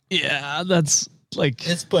fine. Yeah, that's like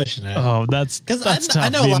it's pushing it. Oh, that's tough. I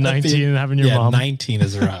know being 19 and having your mom. 19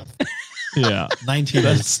 is rough. Yeah, 19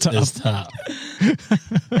 is tough.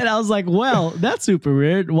 And I was like, well, that's super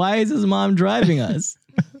weird. Why is his mom driving us?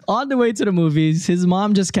 On the way to the movies, his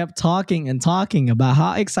mom just kept talking about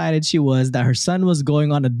how excited she was that her son was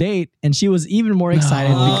going on a date. And she was even more excited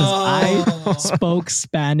because I spoke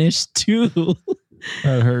Spanish too.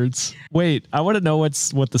 That hurts. Wait, I want to know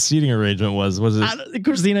what the seating arrangement was. Was it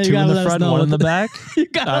Christina? Two you in gotta the front, one in the back?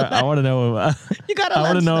 I want to know. You gotta. I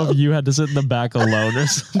want to know if you had to sit in the back alone or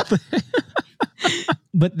something.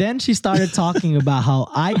 But then she started talking about how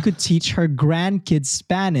I could teach her grandkids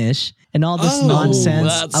Spanish and all this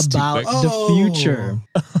nonsense about the future.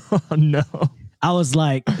 Oh no. I was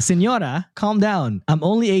like, Senora, calm down. I'm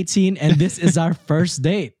only 18 and this is our first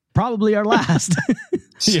date. Probably our last.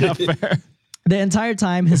 Yeah, fair. The entire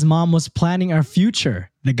time his mom was planning our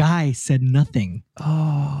future. The guy said nothing.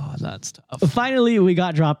 Oh, that's tough. Finally, we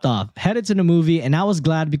got dropped off, headed to the movie, and I was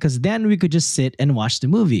glad because then we could just sit and watch the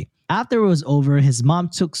movie. After it was over, his mom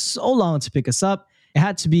took so long to pick us up. It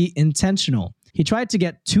had to be intentional. He tried to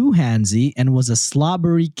get too handsy and was a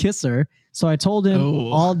slobbery kisser. So I told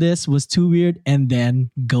him all this was too weird and then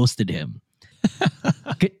ghosted him.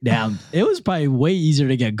 Damn, it was probably way easier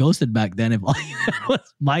to get ghosted back then if all you had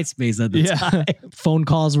was MySpace at the time. Phone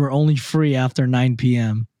calls were only free after 9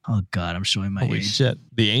 p.m. Oh God, I'm showing my age. Shit,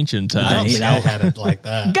 the ancient times. I don't think I had it like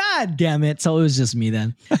that. God damn it. So it was just me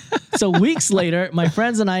then. So weeks later, my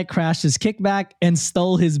friends and I crashed his kickback and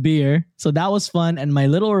stole his beer. So that was fun and my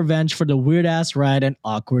little revenge for the weird ass ride and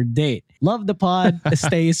awkward date. Love the pod.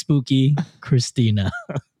 Stay spooky, Christina.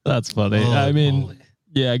 That's funny. I mean,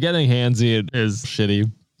 yeah, getting handsy is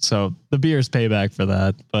shitty. So the beer's payback for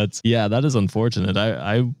that. But yeah, that is unfortunate.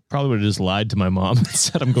 I probably would have just lied to my mom and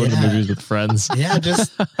said I'm going to movies with friends. Yeah,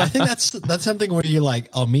 I think that's something where you're like,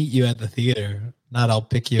 I'll meet you at the theater, not I'll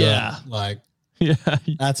pick you up. Like, yeah,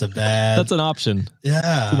 that's an option.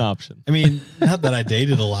 Yeah, it's an option. I mean, not that I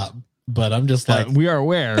dated a lot, but I'm just like, we are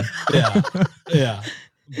aware. Yeah.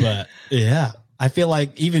 But yeah. I feel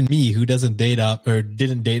like even me, who didn't date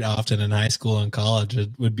often in high school and college,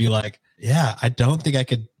 would be like, yeah, I don't think I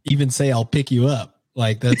could even say I'll pick you up.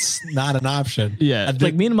 Like that's not an option. Yeah,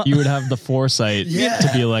 like me and you would have the foresight to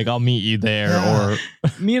be like, I'll meet you there, or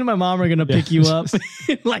me and my mom are gonna pick you up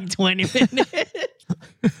in like 20 minutes.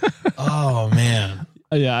 Oh man.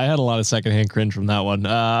 Yeah, I had a lot of secondhand cringe from that one.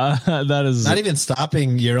 That is not even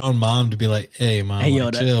stopping your own mom to be like, "Hey, mom,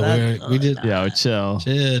 chill. We did, chill.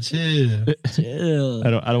 Chill. I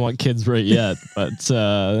don't want kids right yet, but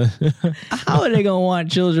how are they gonna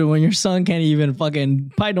want children when your son can't even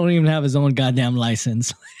probably don't even have his own goddamn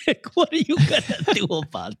license? Like, what are you gonna do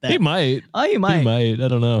about that? He might. Oh, he might. I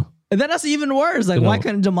don't know. And then that's even worse. Like, why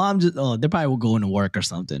couldn't the mom just? Oh, they probably will go into work or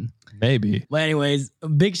something. Maybe. But anyways, a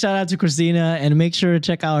big shout out to Christina and make sure to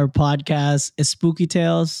check out our podcast. It's Spooky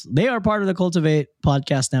Tales. They are part of the Cultivate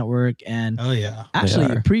Podcast Network. And actually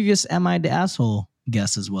a previous Am I the Asshole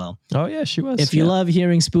guest as well. Oh yeah, she was. If you love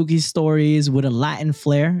hearing spooky stories with a Latin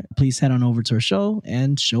flair, please head on over to her show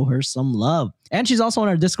and show her some love. And she's also on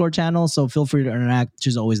our Discord channel, so feel free to interact.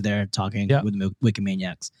 She's always there talking with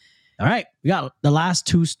Wikimaniacs. All right, we got the last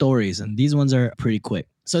two stories, and these ones are pretty quick.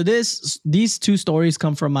 So these two stories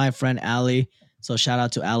come from my friend Ali. So shout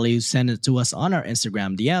out to Ali who sent it to us on our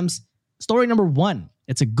Instagram DMs. Story number 1.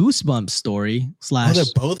 It's a Goosebumps story / they're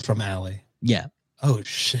both from Ali. Yeah. Oh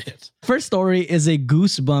shit. First story is a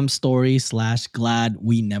Goosebumps story / glad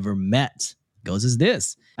we never met. Goes as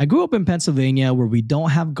this. I grew up in Pennsylvania where we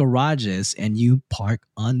don't have garages and you park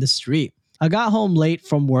on the street. I got home late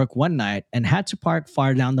from work one night and had to park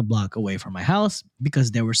far down the block away from my house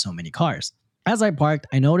because there were so many cars. As I parked,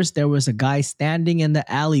 I noticed there was a guy standing in the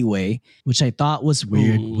alleyway, which I thought was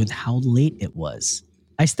weird with how late it was.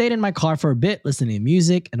 I stayed in my car for a bit listening to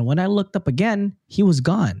music, and when I looked up again, he was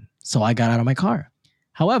gone. So I got out of my car.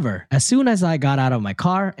 However, as soon as I got out of my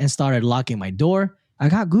car and started locking my door, I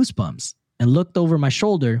got goosebumps and looked over my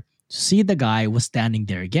shoulder to see the guy was standing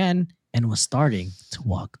there again and was starting to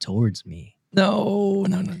walk towards me. No.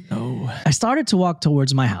 I started to walk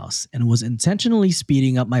towards my house and was intentionally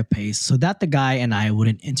speeding up my pace so that the guy and I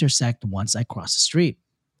wouldn't intersect once I crossed the street.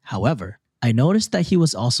 However, I noticed that he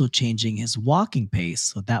was also changing his walking pace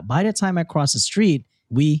so that by the time I crossed the street,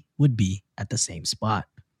 we would be at the same spot.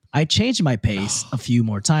 I changed my pace a few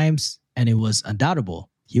more times and it was undoubtable.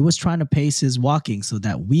 He was trying to pace his walking so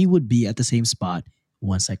that we would be at the same spot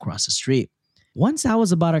once I crossed the street. Once I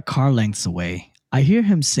was about a car length away, I hear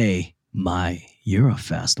him say, "My, you're a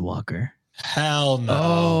fast walker." Hell no.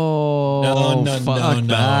 Oh, no, fuck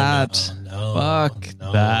that. Fuck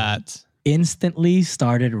that. Instantly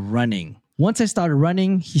started running. Once I started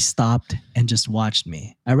running, he stopped and just watched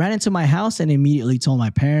me. I ran into my house and immediately told my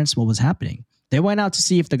parents what was happening. They went out to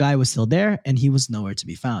see if the guy was still there and he was nowhere to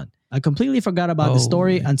be found. I completely forgot about the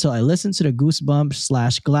story until I listened to the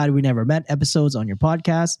Goosebumps / Glad We Never Met episodes on your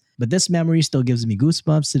podcast, but this memory still gives me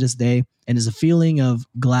goosebumps to this day and is a feeling of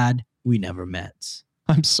glad we never met.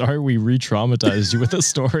 I'm sorry we re-traumatized you with a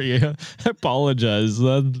story. I apologize.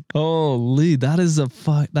 Holy, that's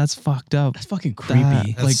fucked up. That's fucking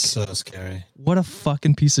creepy. That's so scary. What a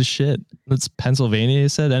fucking piece of shit. That's Pennsylvania, you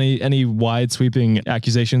said? Any wide sweeping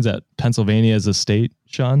accusations at Pennsylvania as a state,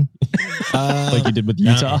 Sean? Like you did with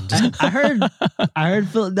Utah? I heard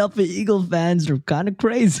Philadelphia Eagle fans are kind of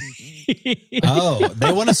crazy. Oh,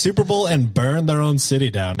 they won a Super Bowl and burned their own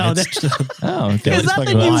city down. Okay. Is that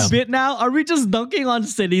the new bit now? Are we just dunking on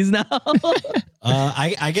cities now?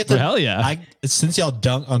 I get to hell yeah. Since y'all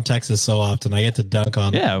dunk on Texas so often, I get to dunk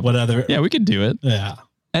on what other. Yeah, we could do it. Yeah.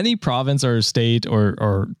 Any province or state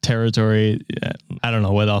or territory, I don't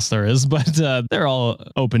know what else there is, but they're all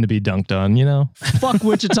open to be dunked on, you know? Fuck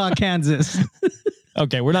Wichita, Kansas.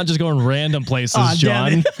 Okay, we're not just going random places,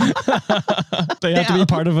 John. They have to be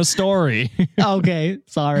part of a story. Okay,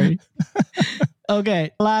 sorry.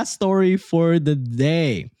 Okay, last story for the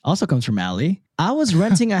day. Also comes from Allie. I was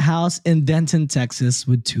renting a house in Denton, Texas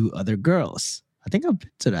with 2 other girls. I think I've been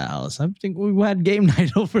to that house. I think we had game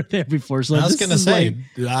night over there before. So I was going to say,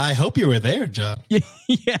 I hope you were there, John.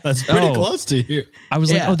 Yeah. That's pretty close to you. I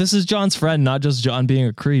was like, this is John's friend, not just John being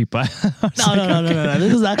a creep. No.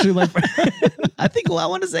 This is actually my friend. I think I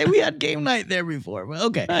want to say we had game night there before. But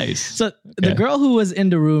okay. Nice. So the girl who was in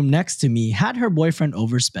the room next to me had her boyfriend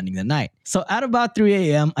over spending the night. So at about 3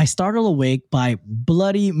 a.m., I startled awake by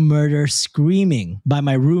bloody murder screaming by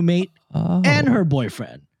my roommate and her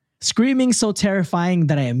boyfriend. Screaming so terrifying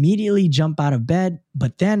that I immediately jump out of bed,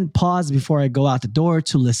 but then pause before I go out the door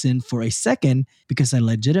to listen for a second because I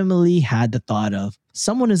legitimately had the thought of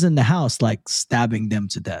someone is in the house, like stabbing them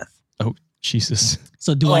to death. Oh, Jesus.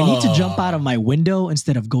 So do I need to jump out of my window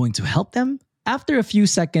instead of going to help them? After a few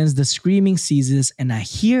seconds, the screaming ceases and I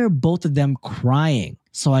hear both of them crying.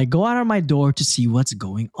 So I go out of my door to see what's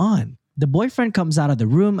going on. The boyfriend comes out of the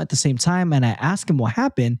room at the same time and I ask him what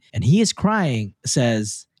happened and he is crying,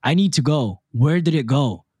 says, "I need to go. Where did it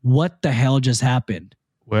go? What the hell just happened?"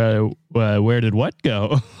 Where did what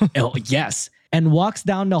go? Oh, yes. And walks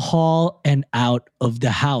down the hall and out of the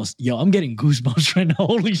house. Yo, I'm getting goosebumps right now.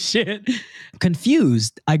 Holy shit.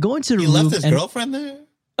 Confused, I go into the room. He left his girlfriend there?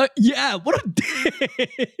 Yeah, what a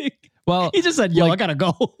dick. Well, he just said, yo, I gotta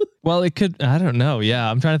go. Well, it could, I don't know. Yeah,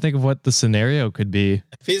 I'm trying to think of what the scenario could be.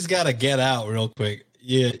 If he's got to get out real quick,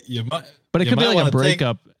 you might. But it could be like a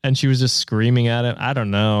breakup and she was just screaming at him. I don't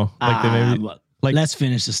know. Let's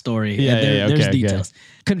finish the story. Yeah, there's details. Okay.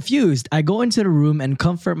 Confused, I go into the room and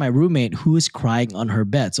comfort my roommate who is crying on her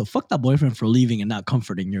bed. So fuck that boyfriend for leaving and not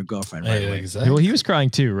comforting your girlfriend. Right away. Exactly. Well, he was crying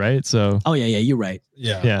too, right? So. Oh yeah, you're right.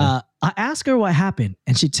 Yeah. I ask her what happened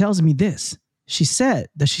and she tells me this. She said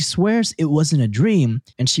that she swears it wasn't a dream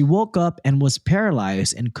and she woke up and was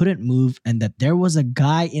paralyzed and couldn't move and that there was a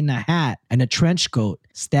guy in a hat and a trench coat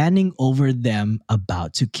standing over them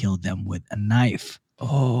about to kill them with a knife.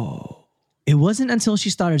 Oh. It wasn't until she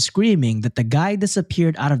started screaming that the guy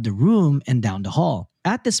disappeared out of the room and down the hall.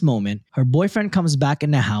 At this moment, her boyfriend comes back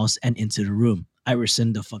in the house and into the room. I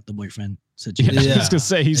rescind the fuck the boyfriend situation. I was going to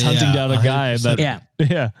say he's hunting down a guy.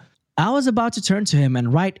 Yeah. I was about to turn to him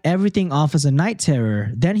and write everything off as a night terror.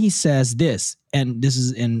 Then he says this, and this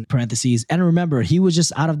is in parentheses. And remember, he was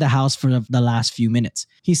just out of the house for the last few minutes.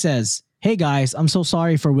 He says, "Hey guys, I'm so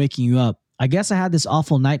sorry for waking you up. I guess I had this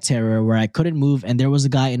awful night terror where I couldn't move and there was a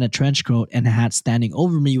guy in a trench coat and a hat standing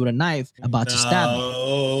over me with a knife about to stab me."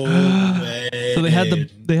 So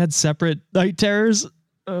they had separate night terrors?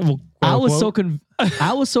 I was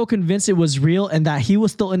so convinced it was real and that he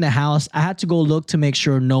was still in the house. I had to go look to make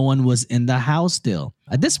sure no one was in the house still.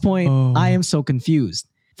 At this point, I am so confused.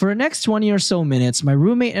 For the next 20 or so minutes, my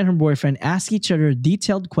roommate and her boyfriend ask each other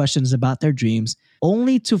detailed questions about their dreams,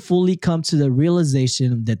 only to fully come to the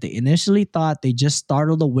realization that they initially thought they just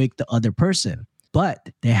startled awake the other person. But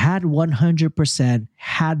they had 100%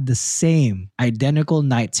 had the same identical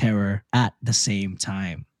night terror at the same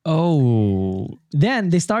time. Oh. Then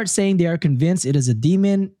they start saying they are convinced it is a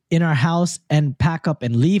demon in our house and pack up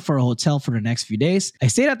and leave for a hotel for the next few days. I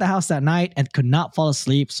stayed at the house that night and could not fall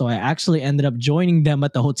asleep, so I actually ended up joining them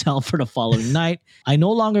at the hotel for the following night. I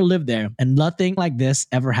no longer live there, and nothing like this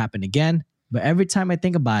ever happened again. But every time I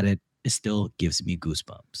think about it, it still gives me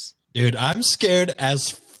goosebumps. Dude, I'm scared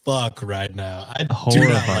as fuck right now. I do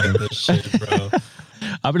not like this shit, bro.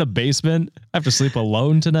 I'm in a basement. I have to sleep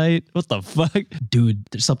alone tonight. What the fuck? Dude,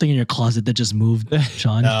 there's something in your closet that just moved,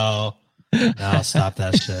 Sean. No, stop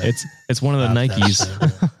that shit. It's one of the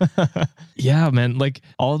Nikes. Yeah, man. Like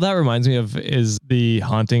all that reminds me of is the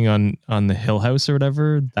Haunting on the Hill House or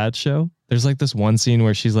whatever, that show. There's like this one scene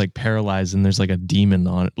where she's like paralyzed and there's like a demon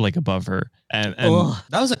on like above her. And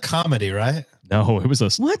that was a comedy, right? No, it was a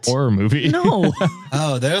horror movie. No.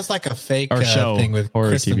 Oh, there was like a fake show, thing with horror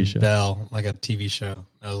Kristen TV show. Bell, like a TV show.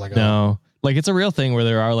 That was like like it's a real thing where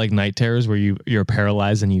there are like night terrors where you're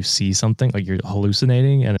paralyzed and you see something, like you're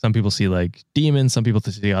hallucinating, and some people see like demons, some people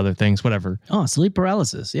see other things, whatever. Oh, sleep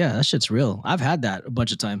paralysis. Yeah, that shit's real. I've had that a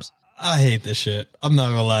bunch of times. I hate this shit. I'm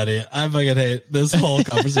not gonna lie to you. I fucking hate this whole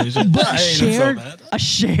conversation. But I hate it so bad. A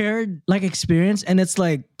shared like experience, and it's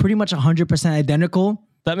like pretty much 100% identical.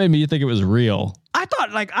 That made me think it was real. I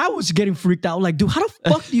thought like I was getting freaked out. Like, dude, how the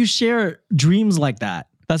fuck do you share dreams like that?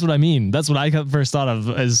 That's what I mean. That's what I first thought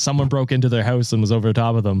of as someone broke into their house and was over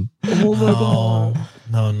top of them. Oh my God.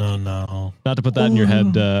 No. Not to put that in your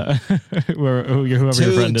head, whoever your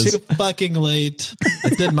friend is. Too fucking late.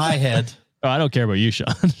 It's in my head. Oh, I don't care about you, Sean.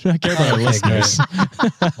 I care about our listeners.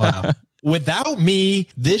 Wow. Without me,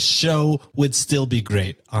 this show would still be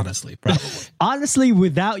great, honestly, probably. Honestly,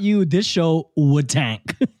 without you, this show would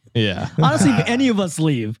tank. Yeah. Honestly, if any of us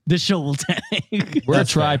leave, this show will tank. We're a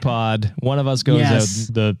tripod. Fair. One of us goes out,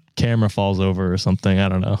 the camera falls over or something. I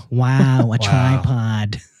don't know. Wow,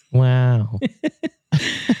 tripod. Wow.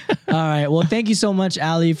 All right. Well, thank you so much,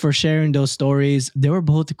 Ali, for sharing those stories. They were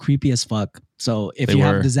both creepy as fuck. So if you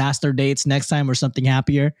have disaster dates next time or something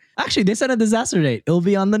happier, actually, they said a disaster date. It'll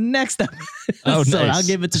be on the next episode. Oh, so nice. I'll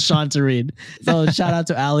give it to Sean to read. So shout out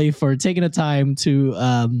to Ali for taking the time to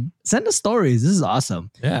send us stories. This is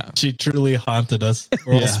awesome. Yeah. She truly haunted us.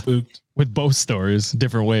 We're all spooked. With both stories,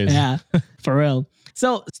 different ways. Yeah, for real.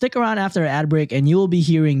 So stick around after an ad break and you will be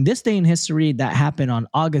hearing This Day in History that happened on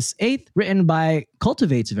August 8th, written by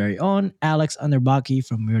Cultivate's very own Alex Underbaki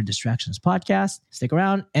from Weird Distractions podcast. Stick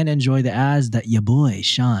around and enjoy the ads that your boy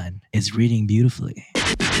Sean is reading beautifully.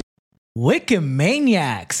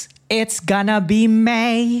 Wikimaniacs, it's gonna be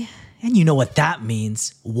May. And you know what that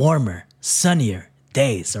means. Warmer, sunnier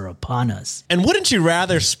days are upon us. And wouldn't you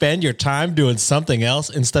rather spend your time doing something else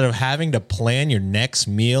instead of having to plan your next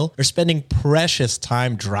meal or spending precious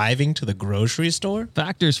time driving to the grocery store?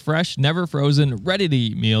 Factor's fresh, never frozen,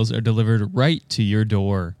 ready-to-eat meals are delivered right to your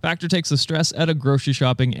door. Factor takes the stress out of grocery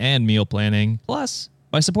shopping and meal planning. Plus,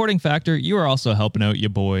 by supporting Factor, you are also helping out your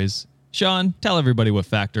boys. Sean, tell everybody what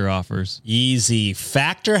Factor offers. Easy.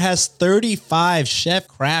 Factor has 35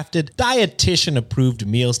 chef-crafted, dietitian-approved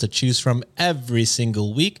meals to choose from every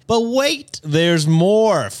single week. But wait, there's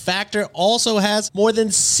more. Factor also has more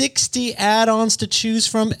than 60 add-ons to choose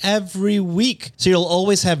from every week, so you'll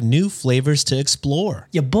always have new flavors to explore.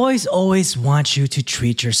 Your boys always want you to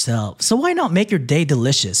treat yourself, so why not make your day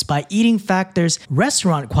delicious by eating Factor's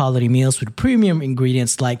restaurant-quality meals with premium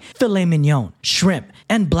ingredients like filet mignon, shrimp,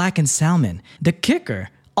 and blackened salmon. The kicker,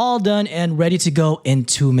 all done and ready to go in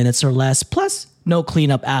 2 minutes or less, plus no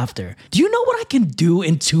cleanup after. Do you know what I can do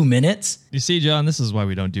in 2 minutes? You see, John, this is why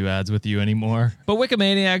we don't do ads with you anymore. But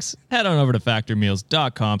Wikimaniacs, head on over to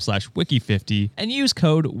factormeals.com/wiki50 and use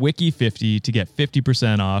code WIKI50 to get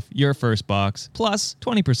 50% off your first box, plus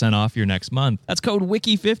 20% off your next month. That's code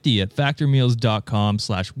WIKI50 at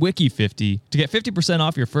factormeals.com/wiki50 to get 50%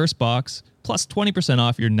 off your first box, plus 20%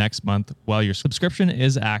 off your next month while your subscription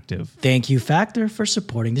is active. Thank you, Factor, for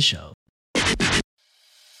supporting the show.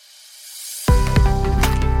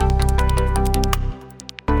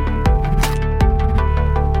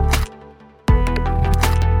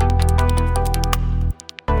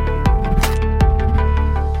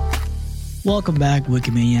 Welcome back,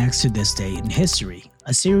 Wikimaniacs, to This Day in History,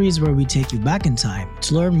 a series where we take you back in time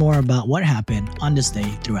to learn more about what happened on this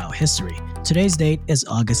day throughout history. Today's date is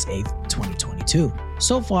August 8th, 2022.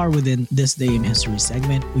 So far within This Day in History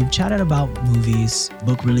segment, we've chatted about movies,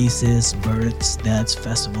 book releases, births, deaths,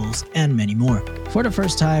 festivals, and many more. For the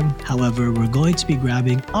first time, however, we're going to be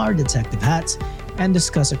grabbing our detective hats and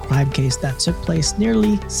discuss a crime case that took place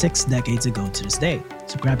nearly 6 decades ago to this day.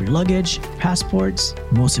 So grab your luggage, passports,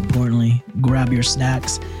 most importantly, grab your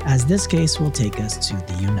snacks, as this case will take us to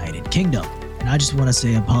the United Kingdom. And I just want to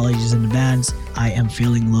say apologies in advance. I am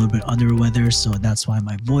feeling a little bit under the weather, so that's why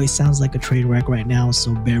my voice sounds like a train wreck right now.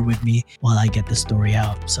 So bear with me while I get the story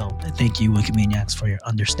out. So thank you, Wikimaniacs, for your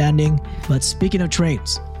understanding. But speaking of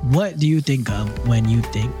trains, what do you think of when you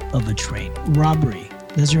think of a train robbery?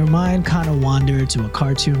 Does your mind kind of wander to a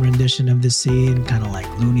cartoon rendition of the scene, kind of like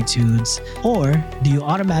Looney Tunes? Or do you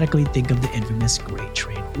automatically think of the infamous Great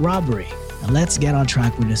Train Robbery? Now let's get on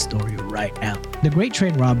track with this story right now. The Great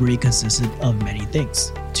Train Robbery consisted of many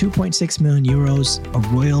things. 2.6 million euros, a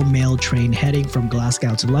Royal Mail train heading from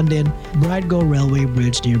Glasgow to London, Bridegate Railway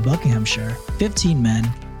Bridge near Buckinghamshire, 15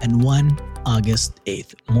 men, and one August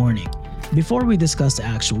 8th morning. Before we discuss the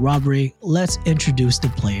actual robbery, let's introduce the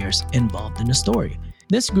players involved in the story.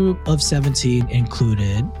 This group of 17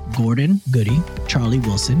 included Gordon Goody, Charlie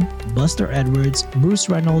Wilson, Buster Edwards, Bruce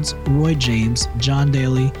Reynolds, Roy James, John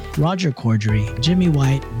Daly, Roger Corddry, Jimmy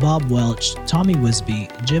White, Bob Welch, Tommy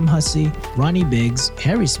Wisby, Jim Hussey, Ronnie Biggs,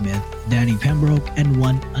 Harry Smith, Danny Pembroke, and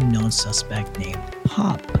one unknown suspect named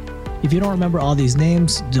Pop. If you don't remember all these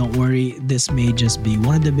names, don't worry, this may just be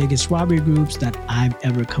one of the biggest robbery groups that I've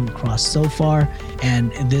ever come across so far,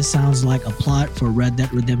 and this sounds like a plot for Red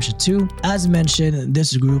Dead Redemption 2. As mentioned,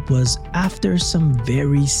 this group was after some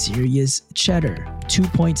very serious cheddar,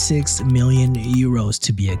 2.6 million euros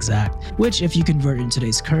to be exact, which if you convert in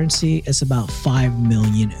today's currency, is about 5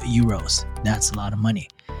 million euros. That's a lot of money.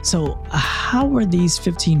 So how were these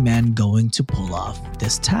 15 men going to pull off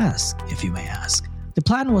this task, if you may ask? The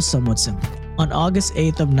plan was somewhat simple. On August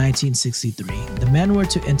 8th of 1963, the men were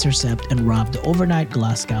to intercept and rob the overnight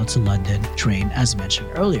Glasgow to London train as mentioned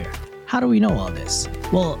earlier. How do we know all this?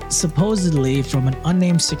 Well, supposedly from an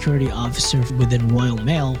unnamed security officer within Royal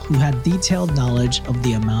Mail who had detailed knowledge of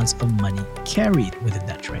the amounts of money carried within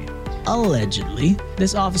that train. Allegedly,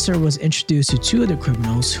 this officer was introduced to two of the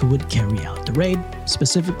criminals who would carry out the raid,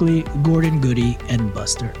 specifically Gordon Goody and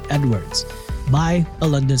Buster Edwards, by a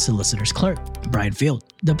London solicitor's clerk, Brian Field.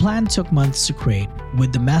 The plan took months to create,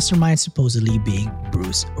 with the mastermind supposedly being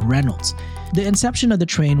Bruce Reynolds. The inception of the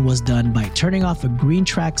train was done by turning off a green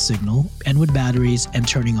track signal and with batteries and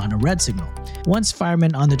turning on a red signal. Once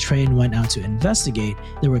firemen on the train went out to investigate,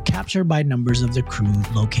 they were captured by numbers of the crew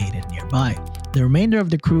located nearby. The remainder of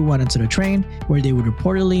the crew went onto the train, where they would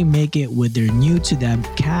reportedly make it with their new-to-them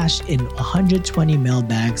cash in 120 mail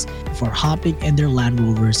bags before hopping in their Land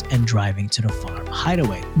Rovers and driving to the farm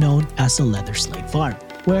hideaway, known as the Leather Slate Farm,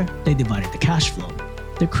 where they divided the cash flow.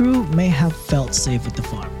 The crew may have felt safe at the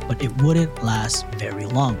farm, but it wouldn't last very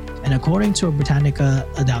long. And according to a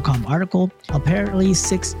Britannica.com article, apparently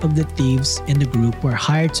 6 of the thieves in the group were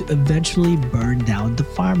hired to eventually burn down the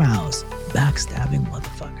farmhouse. Backstabbing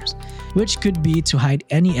motherfuckers. Which could be to hide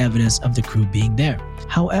any evidence of the crew being there.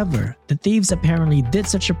 However, the thieves apparently did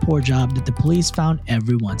such a poor job that the police found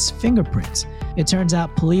everyone's fingerprints. It turns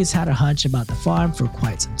out police had a hunch about the farm for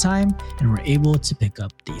quite some time and were able to pick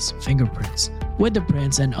up these fingerprints. With the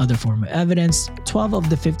prints and other form of evidence, 12 of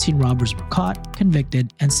the 15 robbers were caught,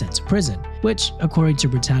 convicted, and sent to prison, which, according to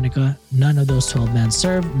Britannica, none of those 12 men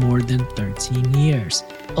served more than 13 years.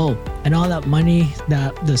 Oh, and all that money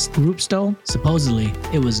that this group stole, supposedly,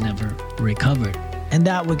 it was never recovered. And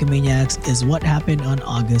that, Wikimaniacs, is what happened on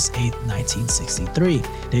August 8th, 1963.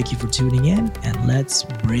 Thank you for tuning in, and let's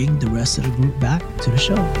bring the rest of the group back to the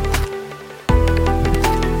show.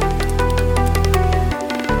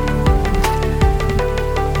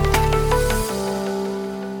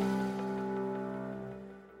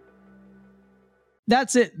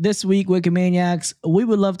 That's it this week, Wikimaniacs. We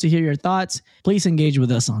would love to hear your thoughts. Please engage with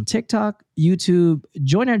us on TikTok, YouTube,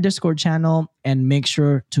 join our Discord channel, and make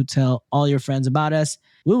sure to tell all your friends about us.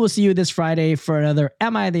 We will see you this Friday for another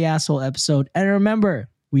Am I the Asshole episode. And remember,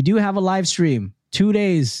 we do have a live stream 2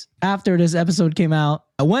 days after this episode came out.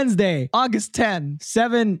 A Wednesday, August 10,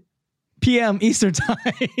 7 p.m. Eastern time.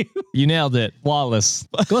 You nailed it. Flawless.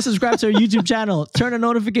 Go subscribe to our YouTube channel. Turn a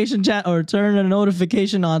notification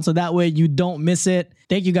on so that way you don't miss it.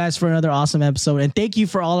 Thank you guys for another awesome episode. And thank you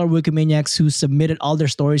for all our Wikimaniacs who submitted all their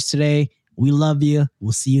stories today. We love you.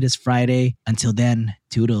 We'll see you this Friday. Until then,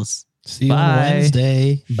 toodles. See you on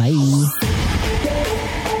Wednesday. Bye.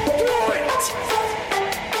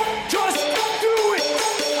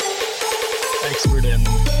 Expert in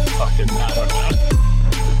fucking, I don't know.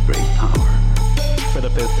 Great power. For the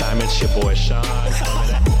 5th time, it's your boy Sean.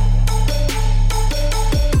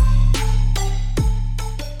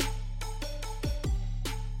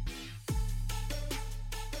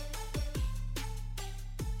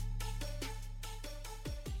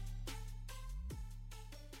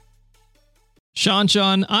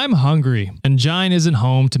 Sean, I'm hungry, and Jine isn't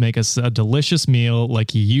home to make us a delicious meal like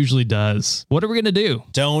he usually does. What are we going to do?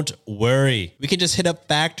 Don't worry. We can just hit up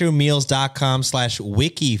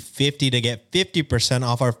factormeals.com/wiki50 to get 50%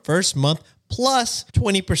 off our first month plus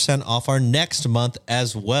 20% off our next month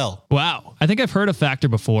as well. Wow. I think I've heard of Factor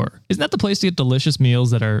before. Isn't that the place to get delicious meals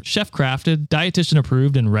that are chef crafted, dietitian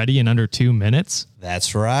approved, and ready in under 2 minutes?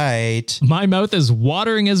 That's right. My mouth is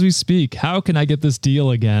watering as we speak. How can I get this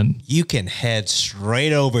deal again? You can head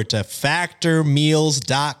straight over to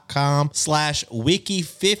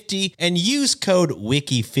factormeals.com/wiki50 and use code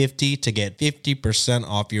wiki50 to get 50%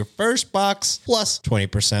 off your first box plus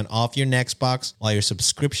 20% off your next box while your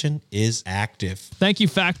subscription is active. Thank you,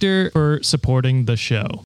 Factor, for supporting the show.